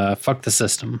called Fuck the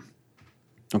System.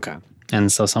 Okay.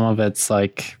 And so some of it's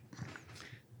like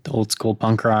the old school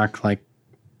punk rock, like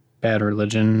Bad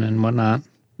Religion and whatnot.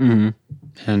 Mm-hmm.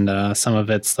 And some of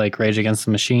it's like Rage Against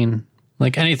the Machine.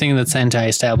 Like anything that's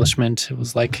anti-establishment. It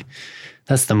was like,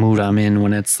 that's the mood I'm in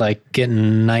when it's like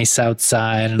getting nice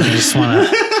outside and I just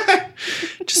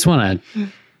want to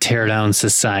tear down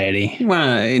society. You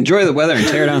want to enjoy the weather and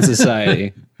tear down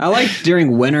society. I like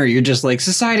during winter, you're just like,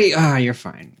 society, you're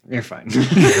fine. You're fine.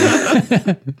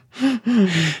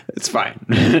 It's fine.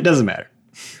 It doesn't matter.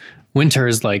 Winter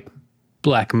is like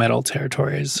black metal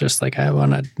territory. It's just like, I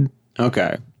want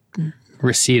to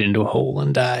recede into a hole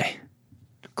and die.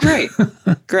 Great.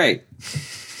 Great.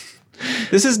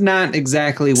 This is not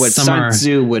exactly what Sun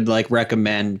Tzu would like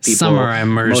recommend people. Summer I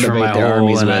emerge from my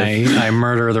hole and I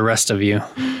murder the rest of you.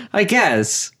 I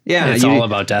guess. Yeah. It's all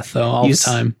about death though, all the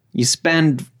time. You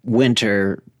spend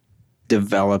winter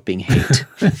developing hate.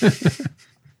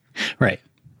 Right.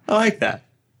 I like that.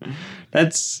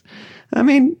 I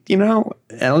mean,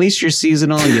 at least you're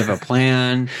seasonal. You have a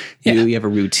plan. Yeah. You have a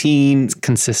routine. It's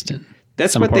consistent.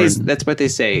 That's what they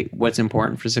say. What's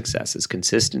important for success is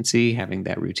consistency, having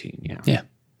that routine. Yeah.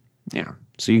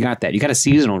 So you got that. You got a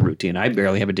seasonal routine. I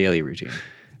barely have a daily routine.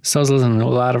 So I was listening to a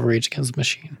lot of Rage Against the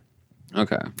Machine.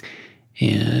 Okay.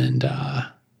 And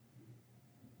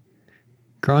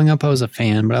growing up, I was a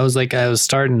fan, but I was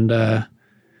starting to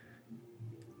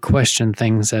question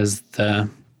things as the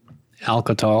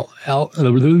alcohol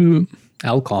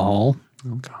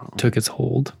took its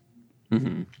hold.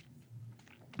 Mm-hmm.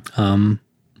 And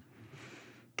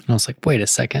I was like, wait a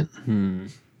second.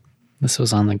 This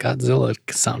was on the Godzilla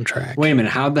soundtrack. Wait a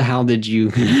minute. How the hell did you,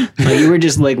 like you were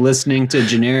just like listening to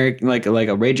generic, like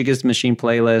a Rage Against the Machine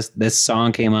playlist. This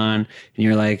song came on and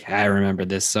you're like, I remember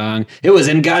this song. It was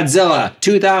in Godzilla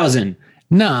 2000.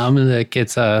 No, I'm like,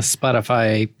 it's a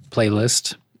Spotify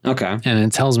playlist. Okay. And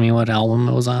it tells me what album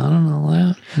it was on and all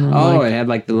that. And it had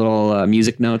like the little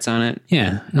music notes on it?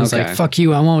 Yeah. And I was like, fuck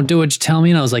you, I won't do what you tell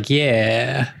me. And I was like,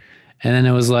 yeah. And then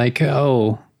it was like,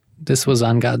 oh, this was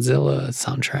on Godzilla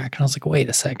soundtrack. And I was like, wait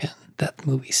a second. That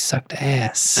movie sucked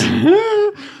ass.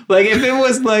 Like if it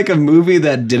was like a movie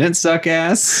that didn't suck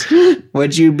ass,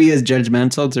 would you be as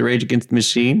judgmental to Rage Against the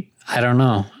Machine? I don't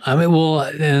know. I mean, well,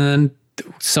 and then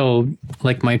so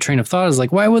like my train of thought is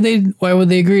like, why would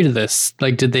they agree to this?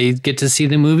 Like, did they get to see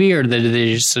the movie or did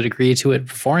they just agree to it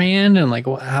beforehand? And like,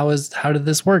 how did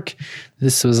this work?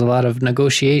 This was a lot of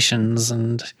negotiations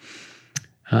and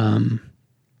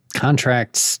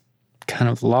contracts kind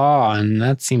of law. And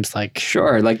that seems like,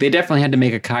 sure. Like they definitely had to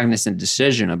make a cognizant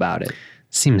decision about it.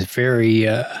 Seems very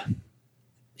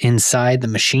inside the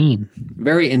machine.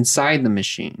 Very inside the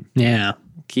machine. Yeah.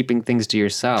 Keeping things to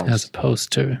yourself. As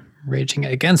opposed to raging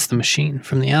against the machine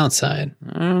from the outside.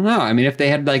 I don't know. I mean, if they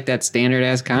had like that standard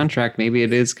ass contract, maybe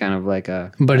it is kind of like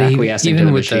a acquiescing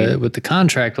even to the with the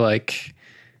contract, like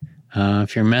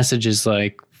if your message is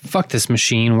like, fuck this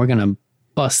machine, we're gonna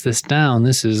bust this down.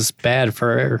 This is bad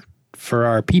for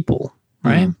our people,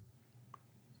 right?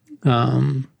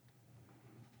 Then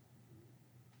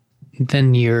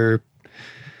your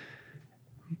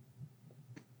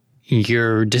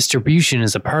distribution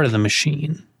is a part of the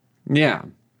machine. Yeah.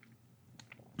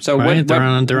 So right? They're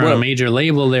on a major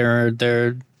label.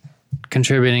 They're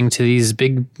contributing to these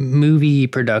big movie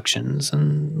productions,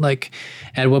 and like,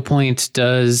 at what point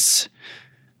does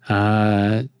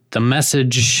the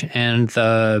message and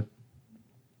the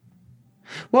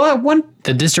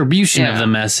distribution of the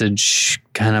message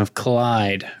kind of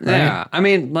collide? Right? Yeah, I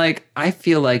mean, like, I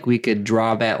feel like we could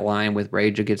draw that line with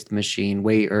Rage Against the Machine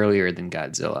way earlier than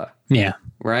Godzilla. Yeah.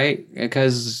 Right?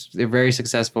 Because they're a very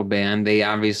successful band. They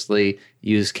obviously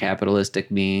use capitalistic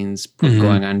means,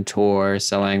 going on tour,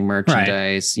 selling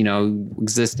merchandise,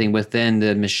 existing within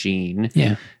the machine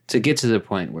to get to the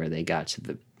point where they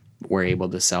were able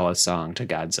to sell a song to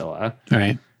Godzilla.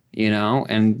 Right.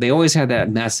 And they always had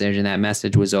that message, and that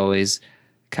message was always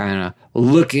kind of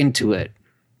look into it,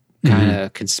 kind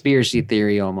of conspiracy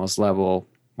theory almost level,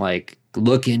 like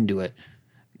look into it,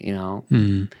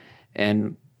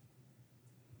 and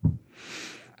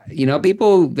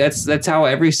people, that's how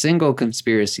every single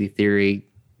conspiracy theory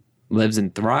lives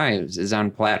and thrives, is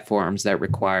on platforms that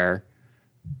require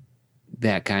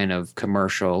that kind of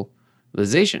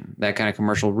commercialization, that kind of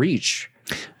commercial reach.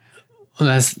 Well,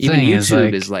 that's the Even thing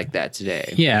YouTube is like that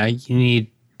today. Yeah, you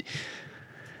need,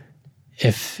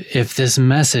 if this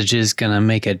message is going to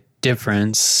make a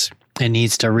difference, it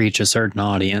needs to reach a certain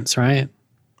audience, right?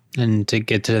 And to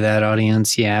get to that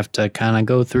audience, you have to kind of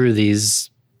go through these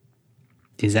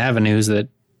avenues that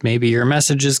maybe your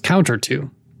message is counter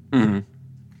to.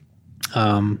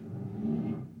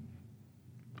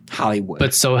 Hollywood.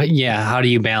 But so, yeah, how do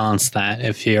you balance that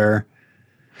if your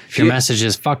message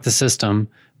is fuck the system,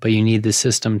 but you need the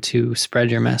system to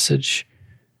spread your message?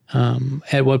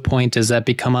 At what point does that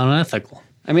become unethical?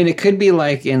 I mean, it could be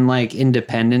like in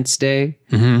Independence Day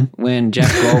when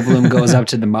Jeff Goldblum goes up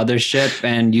to the mothership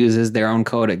and uses their own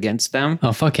code against them.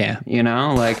 Oh, fuck yeah.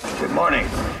 Good morning.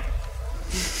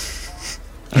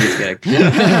 I'm just kidding.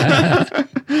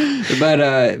 But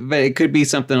it could be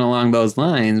something along those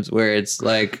lines where it's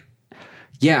like,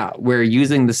 yeah, we're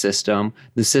using the system.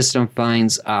 The system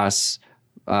finds us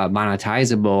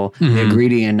monetizable. They're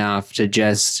greedy enough to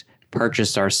just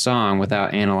purchase our song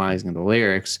without analyzing the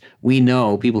lyrics. We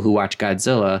know people who watch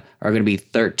Godzilla are going to be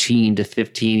 13 to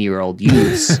 15-year-old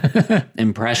youths,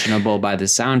 impressionable by the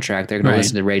soundtrack. They're going to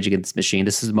listen to Rage Against the Machine.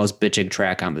 This is the most bitching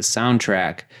track on the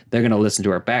soundtrack. They're going to listen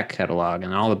to our back catalog,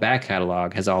 and all the back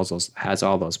catalog has all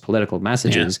those political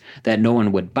messages that no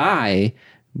one would buy,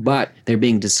 but they're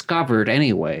being discovered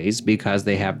anyways because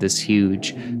they have this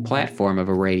huge platform of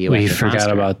a radio. We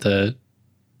forgot about the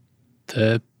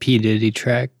P. Diddy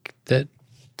track that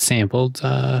sampled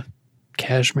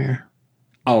Cashmere.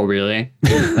 Oh, really?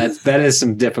 That is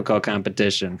some difficult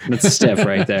competition. That's stiff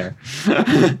right there.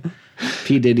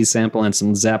 P. Diddy sampling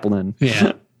some Zeppelin.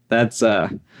 Yeah. That's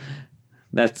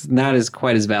not as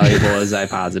quite as valuable as I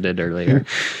posited earlier.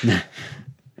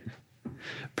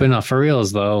 But no, for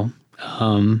reals though,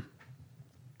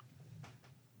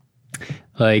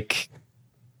 like,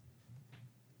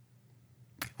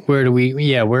 where do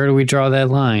we draw that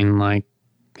line? Like,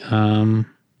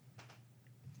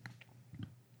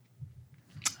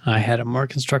 I had a more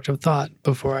constructive thought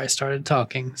before I started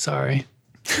talking. Sorry.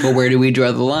 Well, where do we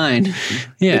draw the line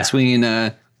between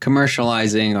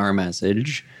commercializing our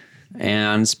message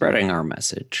and spreading our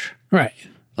message? Right.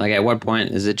 Like, at what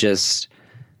point is it just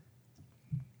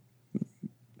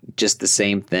the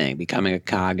same thing, becoming a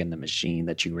cog in the machine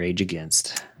that you rage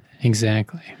against?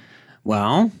 Exactly.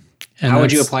 Well, how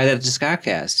would you apply that to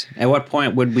Scottcast? At what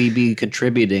point would we be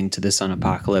contributing to the sun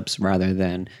apocalypse rather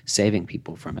than saving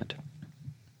people from it?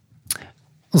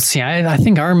 Well, see, I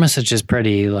think our message is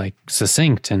pretty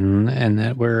succinct, and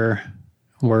that we're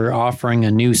offering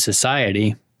a new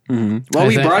society. Mm-hmm. Well,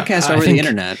 we broadcast over the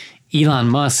internet. Elon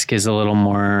Musk is a little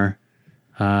more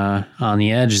on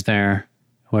the edge there,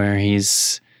 where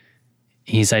he's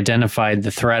identified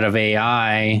the threat of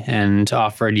AI and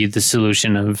offered you the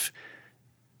solution of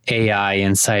AI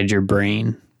inside your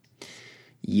brain.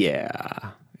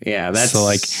 Yeah. That's so.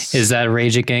 Is that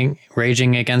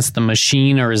raging against the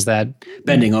machine, or is that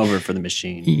bending over for the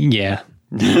machine? Yeah.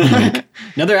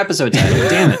 Another episode title.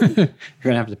 Damn it! You're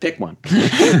gonna have to pick one.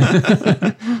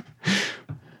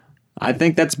 I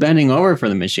think that's bending over for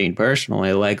the machine.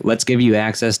 Personally, let's give you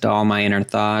access to all my inner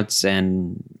thoughts,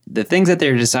 and the things that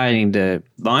they're deciding to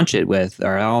launch it with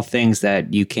are all things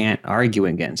that you can't argue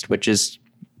against, which is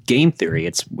game theory.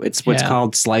 It's what's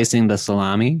called slicing the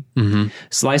salami. Mm-hmm.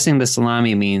 Slicing the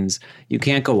salami means you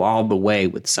can't go all the way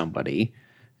with somebody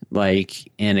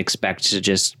and expect to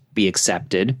just be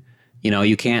accepted.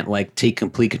 You can't take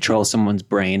complete control of someone's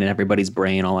brain and everybody's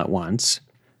brain all at once.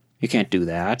 You can't do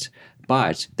that.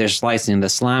 But they're slicing the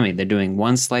salami. They're doing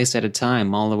one slice at a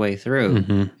time all the way through.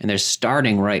 Mm-hmm. And they're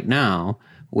starting right now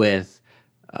with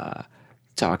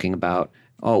talking about,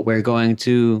 we're going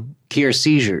to cure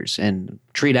seizures and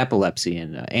treat epilepsy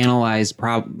and analyze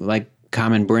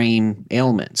common brain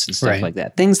ailments and stuff like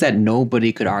that. Things that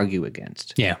nobody could argue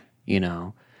against. Yeah.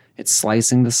 It's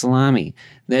slicing the salami.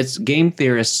 That's game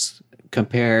theorists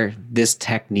compare this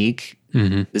technique,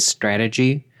 this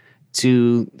strategy,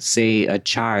 to, say, a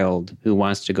child who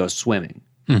wants to go swimming,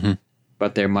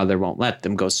 but their mother won't let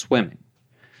them go swimming.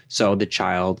 So the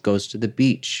child goes to the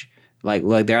beach. Like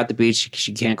they're at the beach,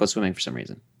 she can't go swimming for some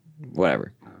reason.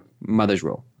 Whatever. Mother's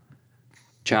rule.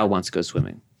 Child wants to go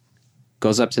swimming.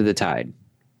 Goes up to the tide.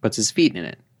 Puts his feet in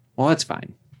it. Well, that's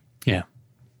fine. Yeah.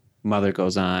 Mother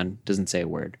goes on, doesn't say a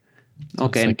word.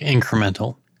 Okay. It's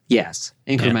incremental. Yes.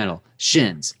 Incremental. Yeah.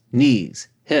 Shins, knees,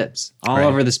 hips, all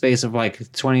over the space of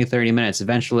 20, 30 minutes.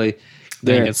 Eventually,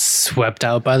 They get swept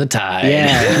out by the tide.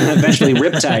 Yeah, eventually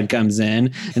Riptide comes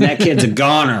in, and that kid's a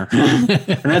goner.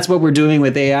 And that's what we're doing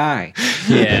with AI.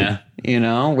 Yeah.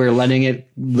 We're letting it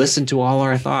listen to all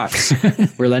our thoughts.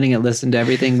 We're letting it listen to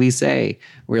everything we say.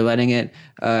 We're letting it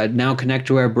now connect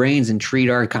to our brains and treat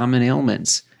our common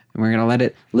ailments. And we're going to let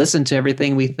it listen to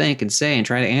everything we think and say and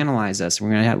try to analyze us. We're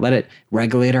going to let it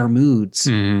regulate our moods.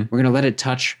 We're going to let it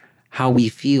touch how we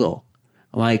feel.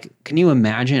 Like, can you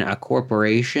imagine a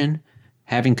corporation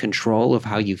having control of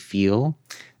how you feel?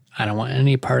 I don't want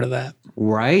any part of that.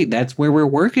 Right? That's where we're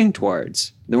working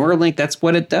towards. The Neuralink, that's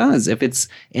what it does. If it's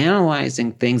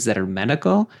analyzing things that are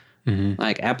medical,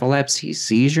 like epilepsy,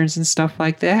 seizures, and stuff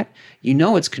like that,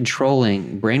 it's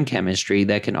controlling brain chemistry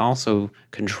that can also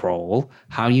control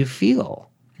how you feel.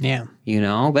 Yeah.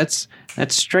 That's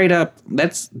straight up,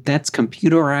 that's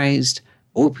computerized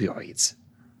opioids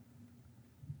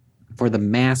for the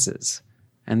masses.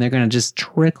 And they're going to just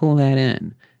trickle that in.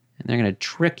 And they're going to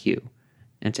trick you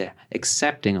into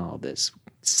accepting all this,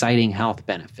 citing health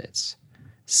benefits,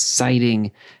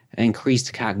 citing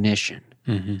increased cognition,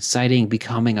 citing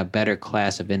becoming a better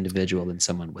class of individual than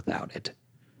someone without it.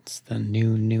 It's the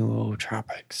new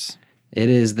nootropics. It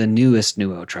is the newest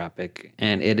nootropic,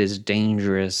 and it is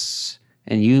dangerous.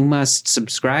 And you must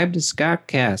subscribe to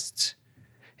Scottcast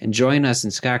and join us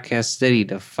in Scottcast City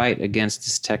to fight against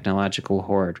this technological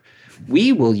horde.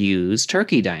 We will use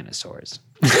turkey dinosaurs.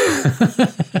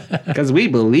 Because we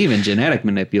believe in genetic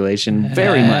manipulation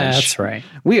very much. That's right.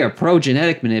 We are pro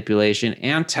genetic manipulation,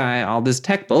 anti all this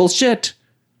tech bullshit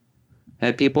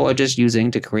that people are just using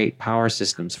to create power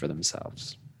systems for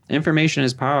themselves. Information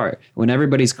is power. When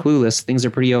everybody's clueless, things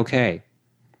are pretty okay.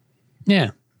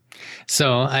 Yeah.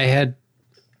 So I had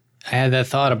that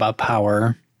thought about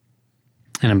power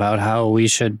and about how we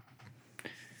should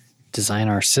design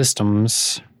our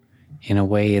systems in a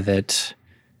way that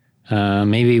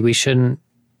maybe we shouldn't.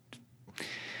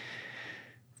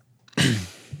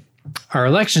 Our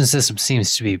election system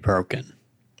seems to be broken,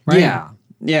 right?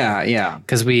 Yeah.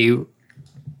 Because we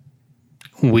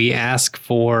ask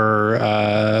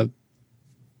for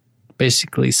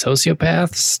basically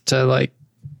sociopaths to like,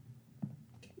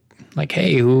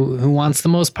 hey, who wants the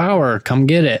most power? Come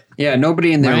get it. Yeah,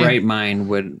 nobody in their right mind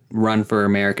would run for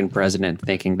American president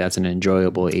thinking that's an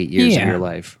enjoyable 8 years of your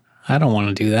life. I don't want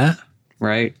to do that.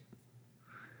 Right?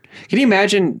 Can you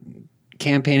imagine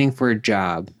campaigning for a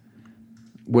job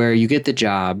where you get the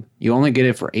job, you only get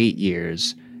it for 8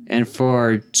 years, and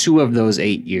for 2 of those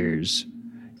 8 years,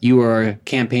 you are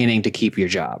campaigning to keep your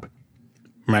job?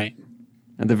 Right.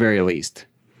 At the very least.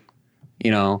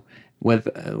 With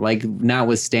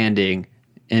notwithstanding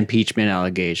impeachment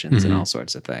allegations and all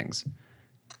sorts of things.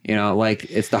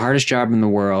 It's the hardest job in the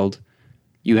world.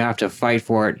 You have to fight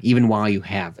for it even while you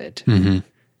have it.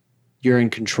 You're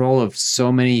in control of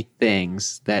so many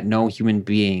things that no human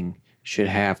being should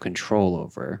have control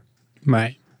over.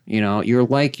 Right.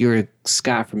 You're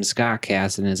Scott from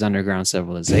Scottcast and his underground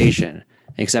civilization,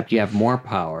 except you have more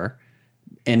power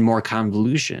and more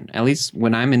convolution. At least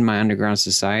when I'm in my underground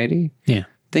society,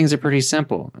 things are pretty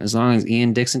simple. As long as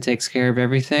Ian Dixon takes care of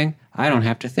everything, I don't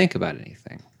have to think about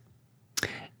anything.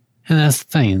 And that's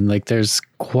the thing. Like, there's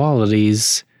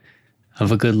qualities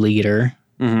of a good leader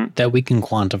that we can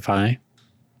quantify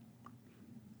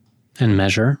and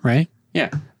measure, right? Yeah.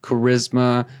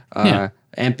 Charisma,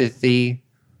 empathy.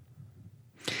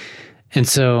 And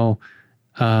so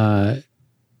the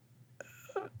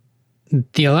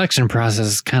election process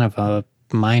is kind of a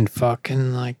mind fuck,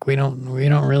 and like we don't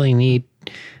really need.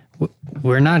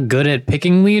 We're not good at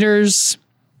picking leaders.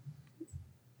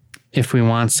 If we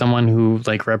want someone who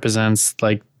like represents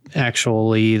like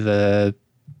actually the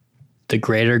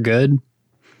greater good,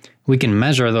 we can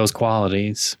measure those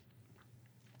qualities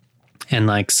and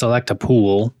like select a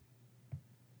pool.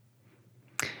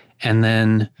 And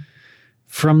then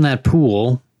from that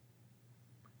pool,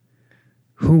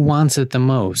 who wants it the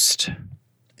most?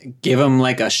 Give them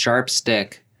like a sharp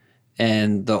stick,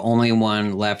 and the only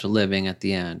one left living at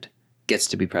the end gets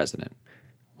to be president.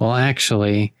 Well,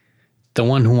 actually, the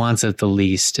one who wants it the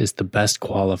least is the best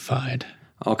qualified.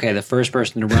 Okay, the first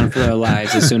person to run for their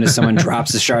lives as soon as someone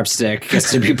drops a sharp stick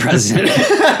gets to be president.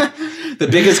 The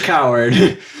biggest coward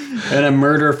and a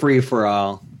murder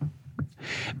free-for-all.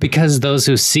 Because those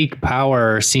who seek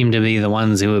power seem to be the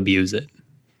ones who abuse it.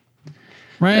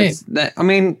 Right?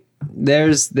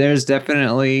 There's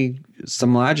definitely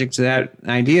some logic to that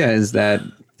idea, is that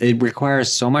it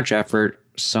requires so much effort,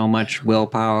 so much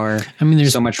willpower,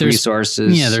 there's so much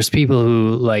resources. Yeah, there's people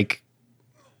who like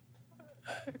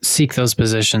seek those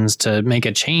positions to make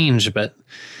a change, but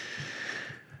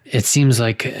it seems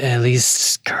like, at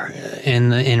least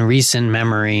in recent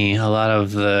memory, a lot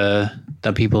of the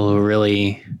people who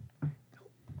really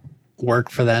work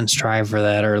for that and strive for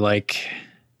that are like,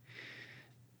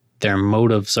 their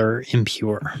motives are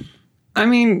impure. I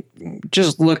mean,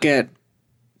 just look at,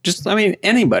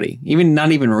 anybody,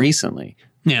 not even recently.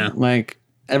 Yeah. Like,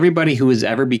 everybody who has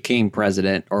ever became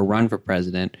president or run for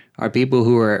president are people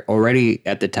who are already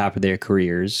at the top of their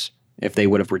careers, if they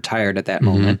would have retired at that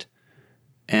moment.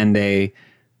 And they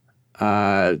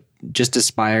just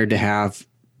aspired to have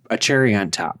a cherry on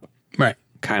top. Right.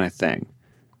 Kind of thing.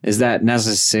 Is that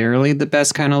necessarily the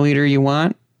best kind of leader you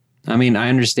want? I mean, I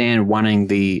understand wanting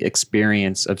the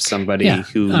experience of somebody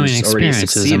who's already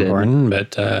succeeded. Is important,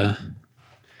 but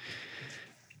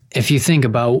if you think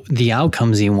about the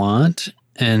outcomes you want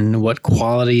and what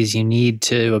qualities you need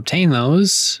to obtain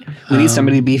those, we need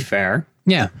somebody to be fair.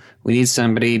 Yeah, we need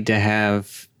somebody to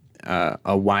have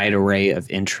a wide array of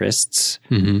interests,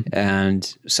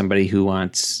 and somebody who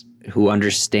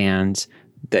understands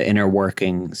the inner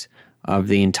workings of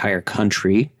the entire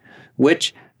country,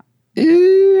 which.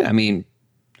 I mean,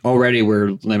 already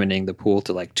we're limiting the pool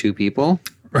to like 2 people.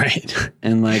 Right.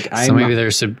 And like, so maybe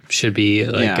there should be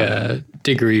like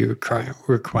degree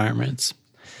requirements.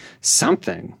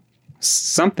 Something's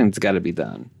got to be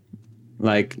done.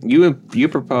 Like you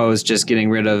proposed just getting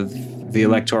rid of the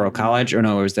Electoral College, or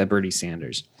no, or was that Bernie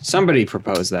Sanders? Somebody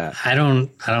proposed that. I don't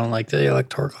like the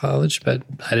Electoral College, but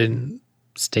I didn't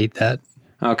state that.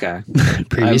 Okay.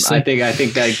 Previously, I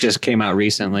think that just came out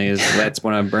recently. That's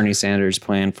one of Bernie Sanders'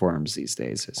 platforms these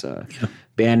days. Is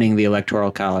banning the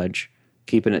Electoral College,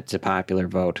 keeping it to popular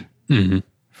vote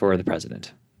for the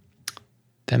president.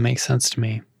 That makes sense to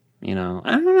me. I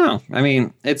don't know. I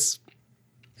mean, it's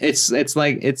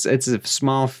like it's a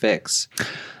small fix.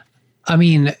 I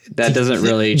mean, that doesn't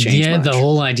really change. Yeah, much. The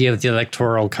whole idea of the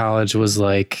Electoral College was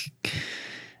like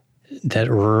that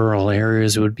rural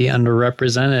areas would be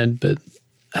underrepresented, but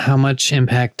how much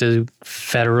impact do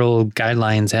federal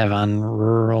guidelines have on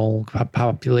rural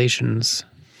populations?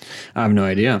 I have no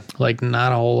idea. Like,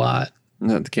 not a whole lot.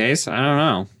 Is that the case? I don't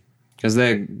know. Because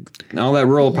all that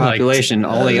rural population,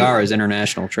 all they are is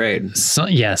international trade.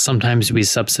 Sometimes we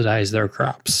subsidize their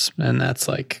crops, and that's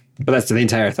like... But that's the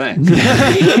entire thing.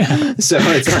 So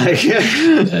it's like...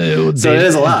 so it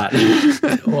is a lot.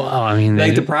 Well, I mean...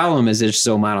 the problem is it's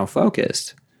so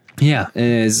monofocused. Yeah.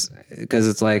 Is because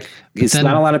it's like, it's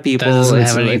not a lot of people. That doesn't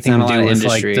have it's anything not to a do lot of with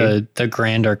like industry. the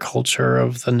grander culture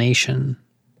of the nation.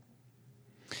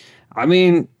 I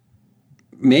mean,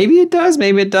 maybe it does,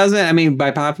 maybe it doesn't. I mean,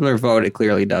 by popular vote, it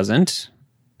clearly doesn't.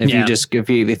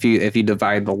 If you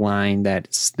divide the line that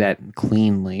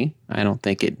cleanly, I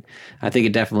think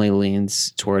it definitely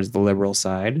leans towards the liberal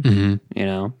side.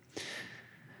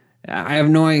 I have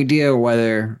no idea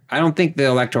I don't think the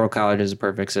Electoral College is a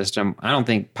perfect system. I don't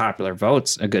think popular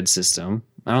vote's a good system.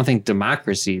 I don't think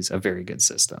democracy's a very good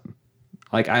system.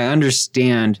 Like, I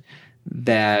understand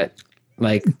that,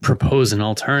 like... Propose an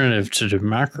alternative to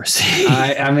democracy.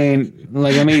 I mean,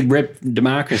 like, let me rip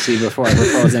democracy before I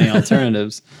propose any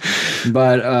alternatives.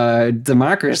 But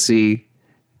democracy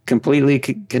completely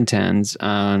contends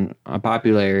on a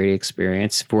popularity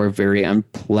experience for a very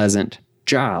unpleasant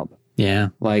job. Yeah.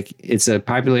 Like, it's a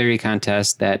popularity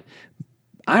contest that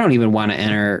I don't even want to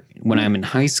enter when I'm in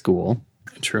high school.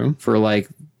 True. For, like,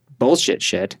 bullshit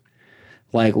shit.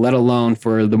 Like, let alone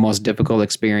for the most difficult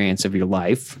experience of your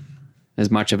life, as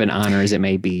much of an honor as it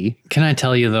may be. Can I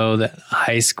tell you, though, that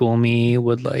high school me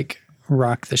would, like,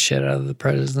 rock the shit out of the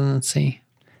presidency?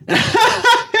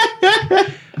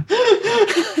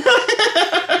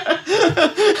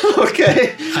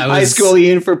 Okay. High school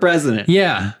Ian for president.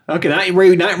 Yeah. Okay,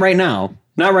 not right now.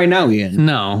 Not right now, Ian.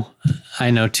 No. I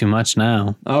know too much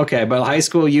now. Okay, but high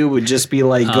school you would just be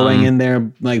like going in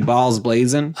there like balls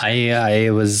blazing? I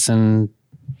was in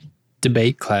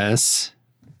debate class.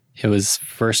 It was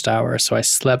first hour, so I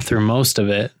slept through most of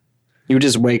it. You would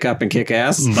just wake up and kick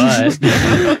ass?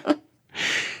 But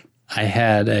I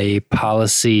had a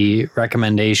policy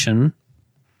recommendation.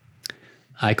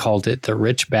 I called it the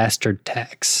rich bastard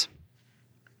tax.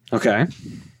 Okay.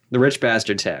 The rich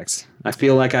bastard tax. I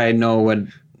feel like I know what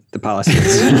the policy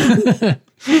is.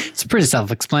 It's pretty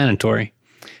self-explanatory.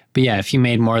 But yeah, if you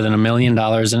made more than $1 million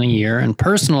in a year in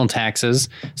personal taxes,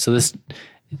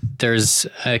 there's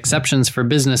exceptions for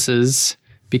businesses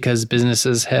because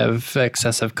businesses have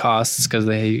excessive costs because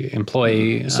they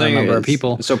employ a number of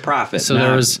people. So profit. So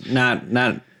there was not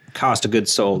cost of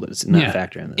goods sold. It's not a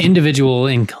factor in this. Individual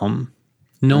income.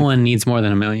 No one needs more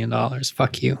than $1 million.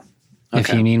 Fuck you. Okay.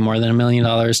 If you need more than $1 million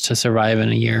to survive in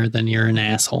a year, then you're an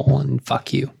asshole and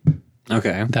fuck you.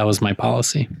 Okay. That was my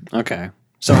policy. Okay.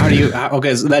 So how do you?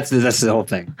 Okay, so that's the whole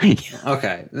thing.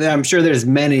 Okay, I'm sure there's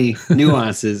many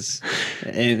nuances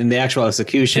in the actual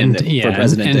execution for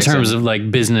President in Nixon. terms of like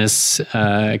business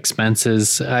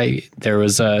expenses. There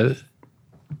was a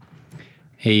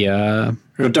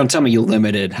Don't tell me you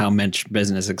limited how much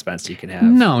business expense you can have.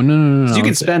 No. You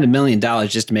can spend $1 million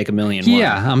just to make $1 million more.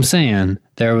 Yeah, I'm saying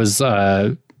there was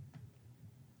I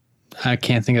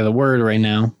can't think of the word right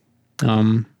now.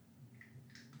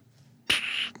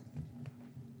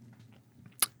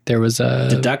 There was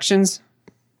deductions.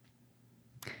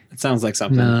 It sounds like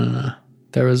something. No.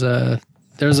 There was a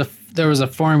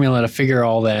formula to figure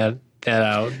all that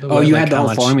out. Oh, you had the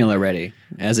whole formula ready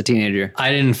as a teenager.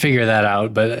 I didn't figure that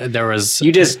out, but there was.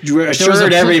 You just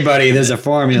assured everybody there's a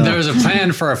formula. There was a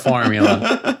plan for a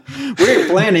formula. We're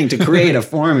planning to create a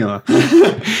formula.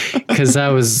 Because I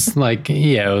was like,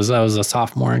 I was a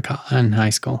sophomore in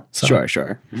high school. So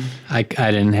Sure. I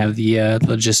didn't have the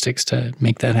logistics to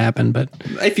make that happen, but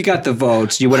if you got the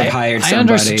votes, you would have hired somebody. I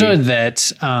understood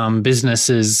that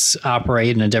businesses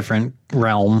operate in a different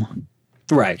realm.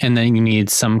 Right. And then you need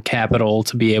some capital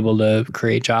to be able to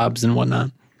create jobs and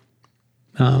whatnot.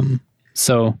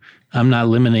 So I'm not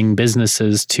limiting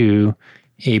businesses to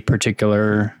a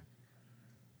particular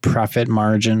profit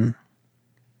margin.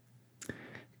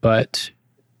 But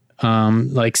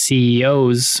like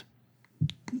CEOs,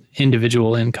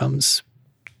 individual incomes,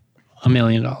 $1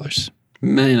 million. $1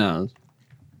 million.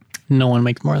 No one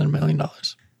makes more than $1 million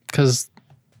because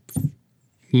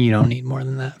you don't need more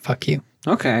than that. Fuck you.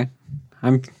 Okay.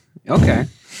 I'm okay.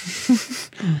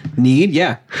 Need,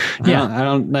 yeah. I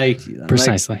don't like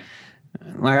precisely.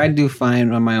 Like I do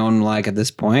fine on my own. Like at this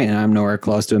point, and I'm nowhere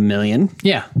close to $1 million.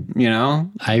 Yeah,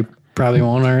 I probably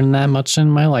won't earn that much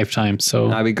in my lifetime. So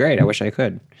that'd be great. I wish I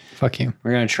could. Fuck you.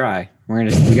 We're gonna try.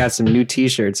 We got some new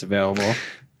T-shirts available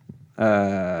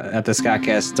at the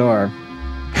Scottcast store,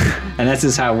 and this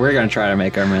is how we're gonna try to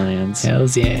make our millions.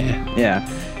 Hells yeah. Yeah.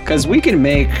 Because we can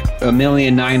make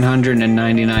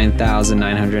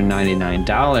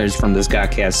 $1,999,999 from the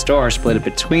Scottcast store, split it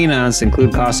between us,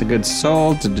 include cost of goods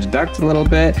sold to deduct a little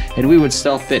bit, and we would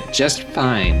still fit just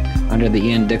fine under the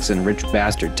Ian Dixon rich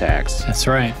bastard tax. That's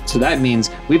right. So that means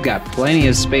we've got plenty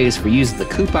of space for using the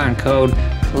coupon code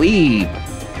PLEBE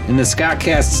in the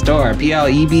Scottcast store,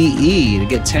 PLEBE, to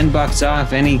get $10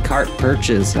 off any cart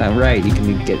purchase. All right, you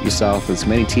can get yourself as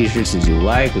many T-shirts as you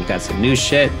like. We've got some new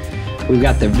shit. We've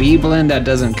got the V-blend that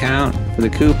doesn't count for the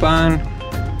coupon.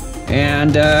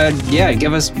 And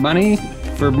give us money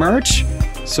for merch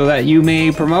so that you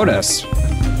may promote us.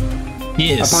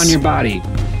 Yes. Upon your body.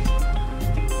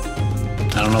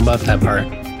 I don't know about that part.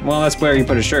 Well, that's where you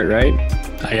put a shirt, right?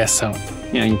 I guess so.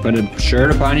 Yeah, you put a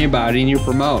shirt upon your body and you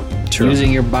promote. True.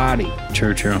 Using your body.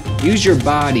 True. Use your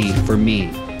body for me.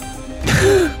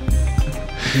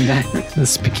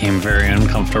 This became very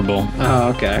uncomfortable. Oh,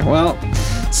 okay. Well,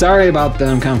 sorry about the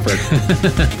uncomfort.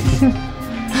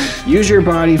 Use your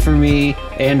body for me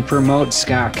and promote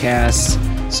Scottcast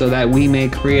so that we may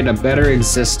create a better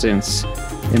existence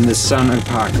in the sun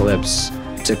apocalypse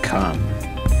to come.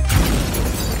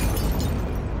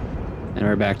 And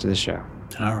we're back to the show.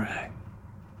 All right.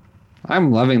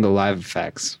 I'm loving the live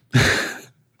effects.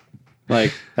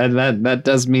 Like that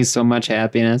does me so much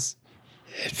happiness.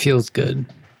 It feels good.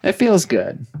 It feels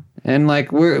good. And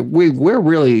like we're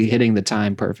really hitting the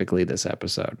time perfectly this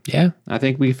episode. Yeah. I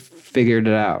think we figured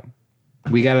it out.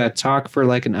 We got to talk for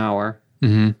like an hour,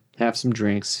 have some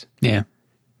drinks,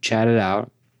 chat it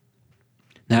out.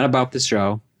 Not about the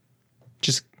show.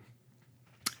 Just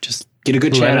get a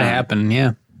good chat on. Happen,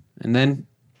 yeah. And then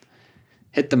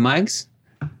hit the mics,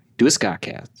 do a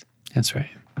Scottcast. That's right.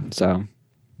 So,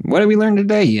 what did we learn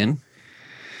today, Ian?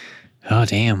 Oh,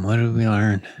 damn. What did we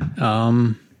learn?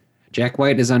 Jack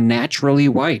White is unnaturally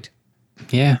white.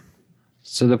 Yeah.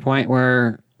 To the point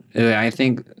where I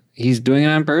think he's doing it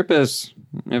on purpose,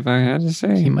 if I had to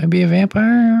say. He might be a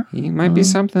vampire. He might be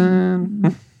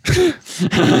something.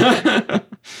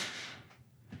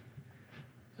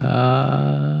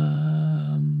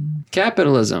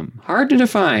 Capitalism. Hard to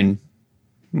define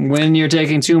when you're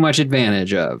taking too much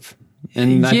advantage of.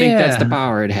 And I think that's the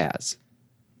power it has.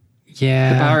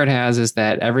 Yeah. The power it has is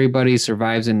that everybody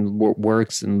survives and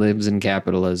works and lives in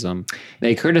capitalism.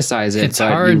 They criticize it,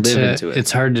 but you live into it.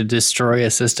 It's hard to destroy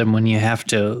a system when you have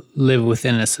to live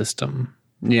within a system.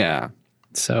 Yeah.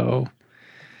 So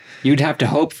you'd have to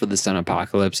hope for the sun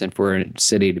apocalypse and for a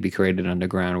city to be created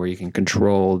underground where you can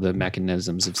control the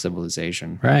mechanisms of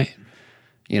civilization. Right.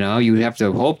 You know, you have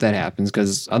to hope that happens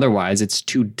because otherwise it's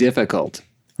too difficult.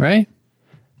 Right.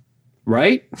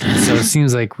 Right? So it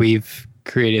seems like we've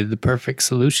created the perfect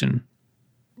solution.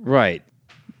 Right.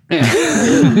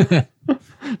 Yeah.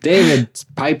 David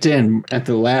piped in at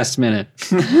the last minute.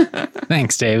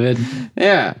 Thanks, David.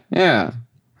 Yeah.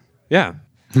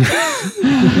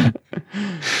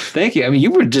 Thank you. I mean,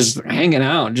 you were just hanging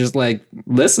out, just like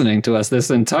listening to us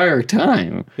this entire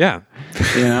time. Yeah.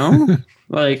 You know?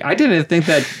 Like, I didn't think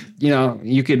that,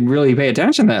 you could really pay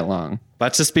attention that long.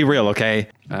 Let's just be real, okay?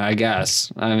 I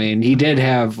guess. I mean, he did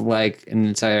have like an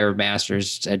entire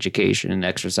master's education in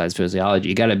exercise physiology.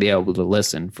 You got to be able to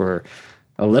listen for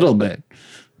a little bit.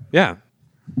 Yeah.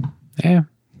 Yeah.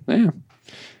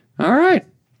 All right.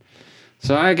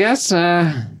 So I guess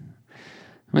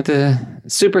with the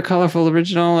super colorful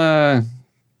original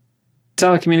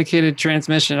telecommunicated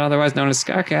transmission, otherwise known as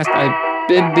Skycast, I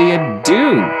bid thee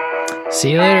adieu.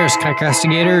 See you later,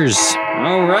 Skycastigators.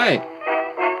 All right.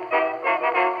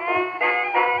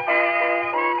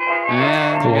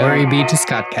 And Glory be to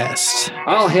Scottcast.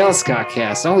 all hail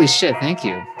Scottcast. Holy shit, thank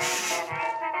you.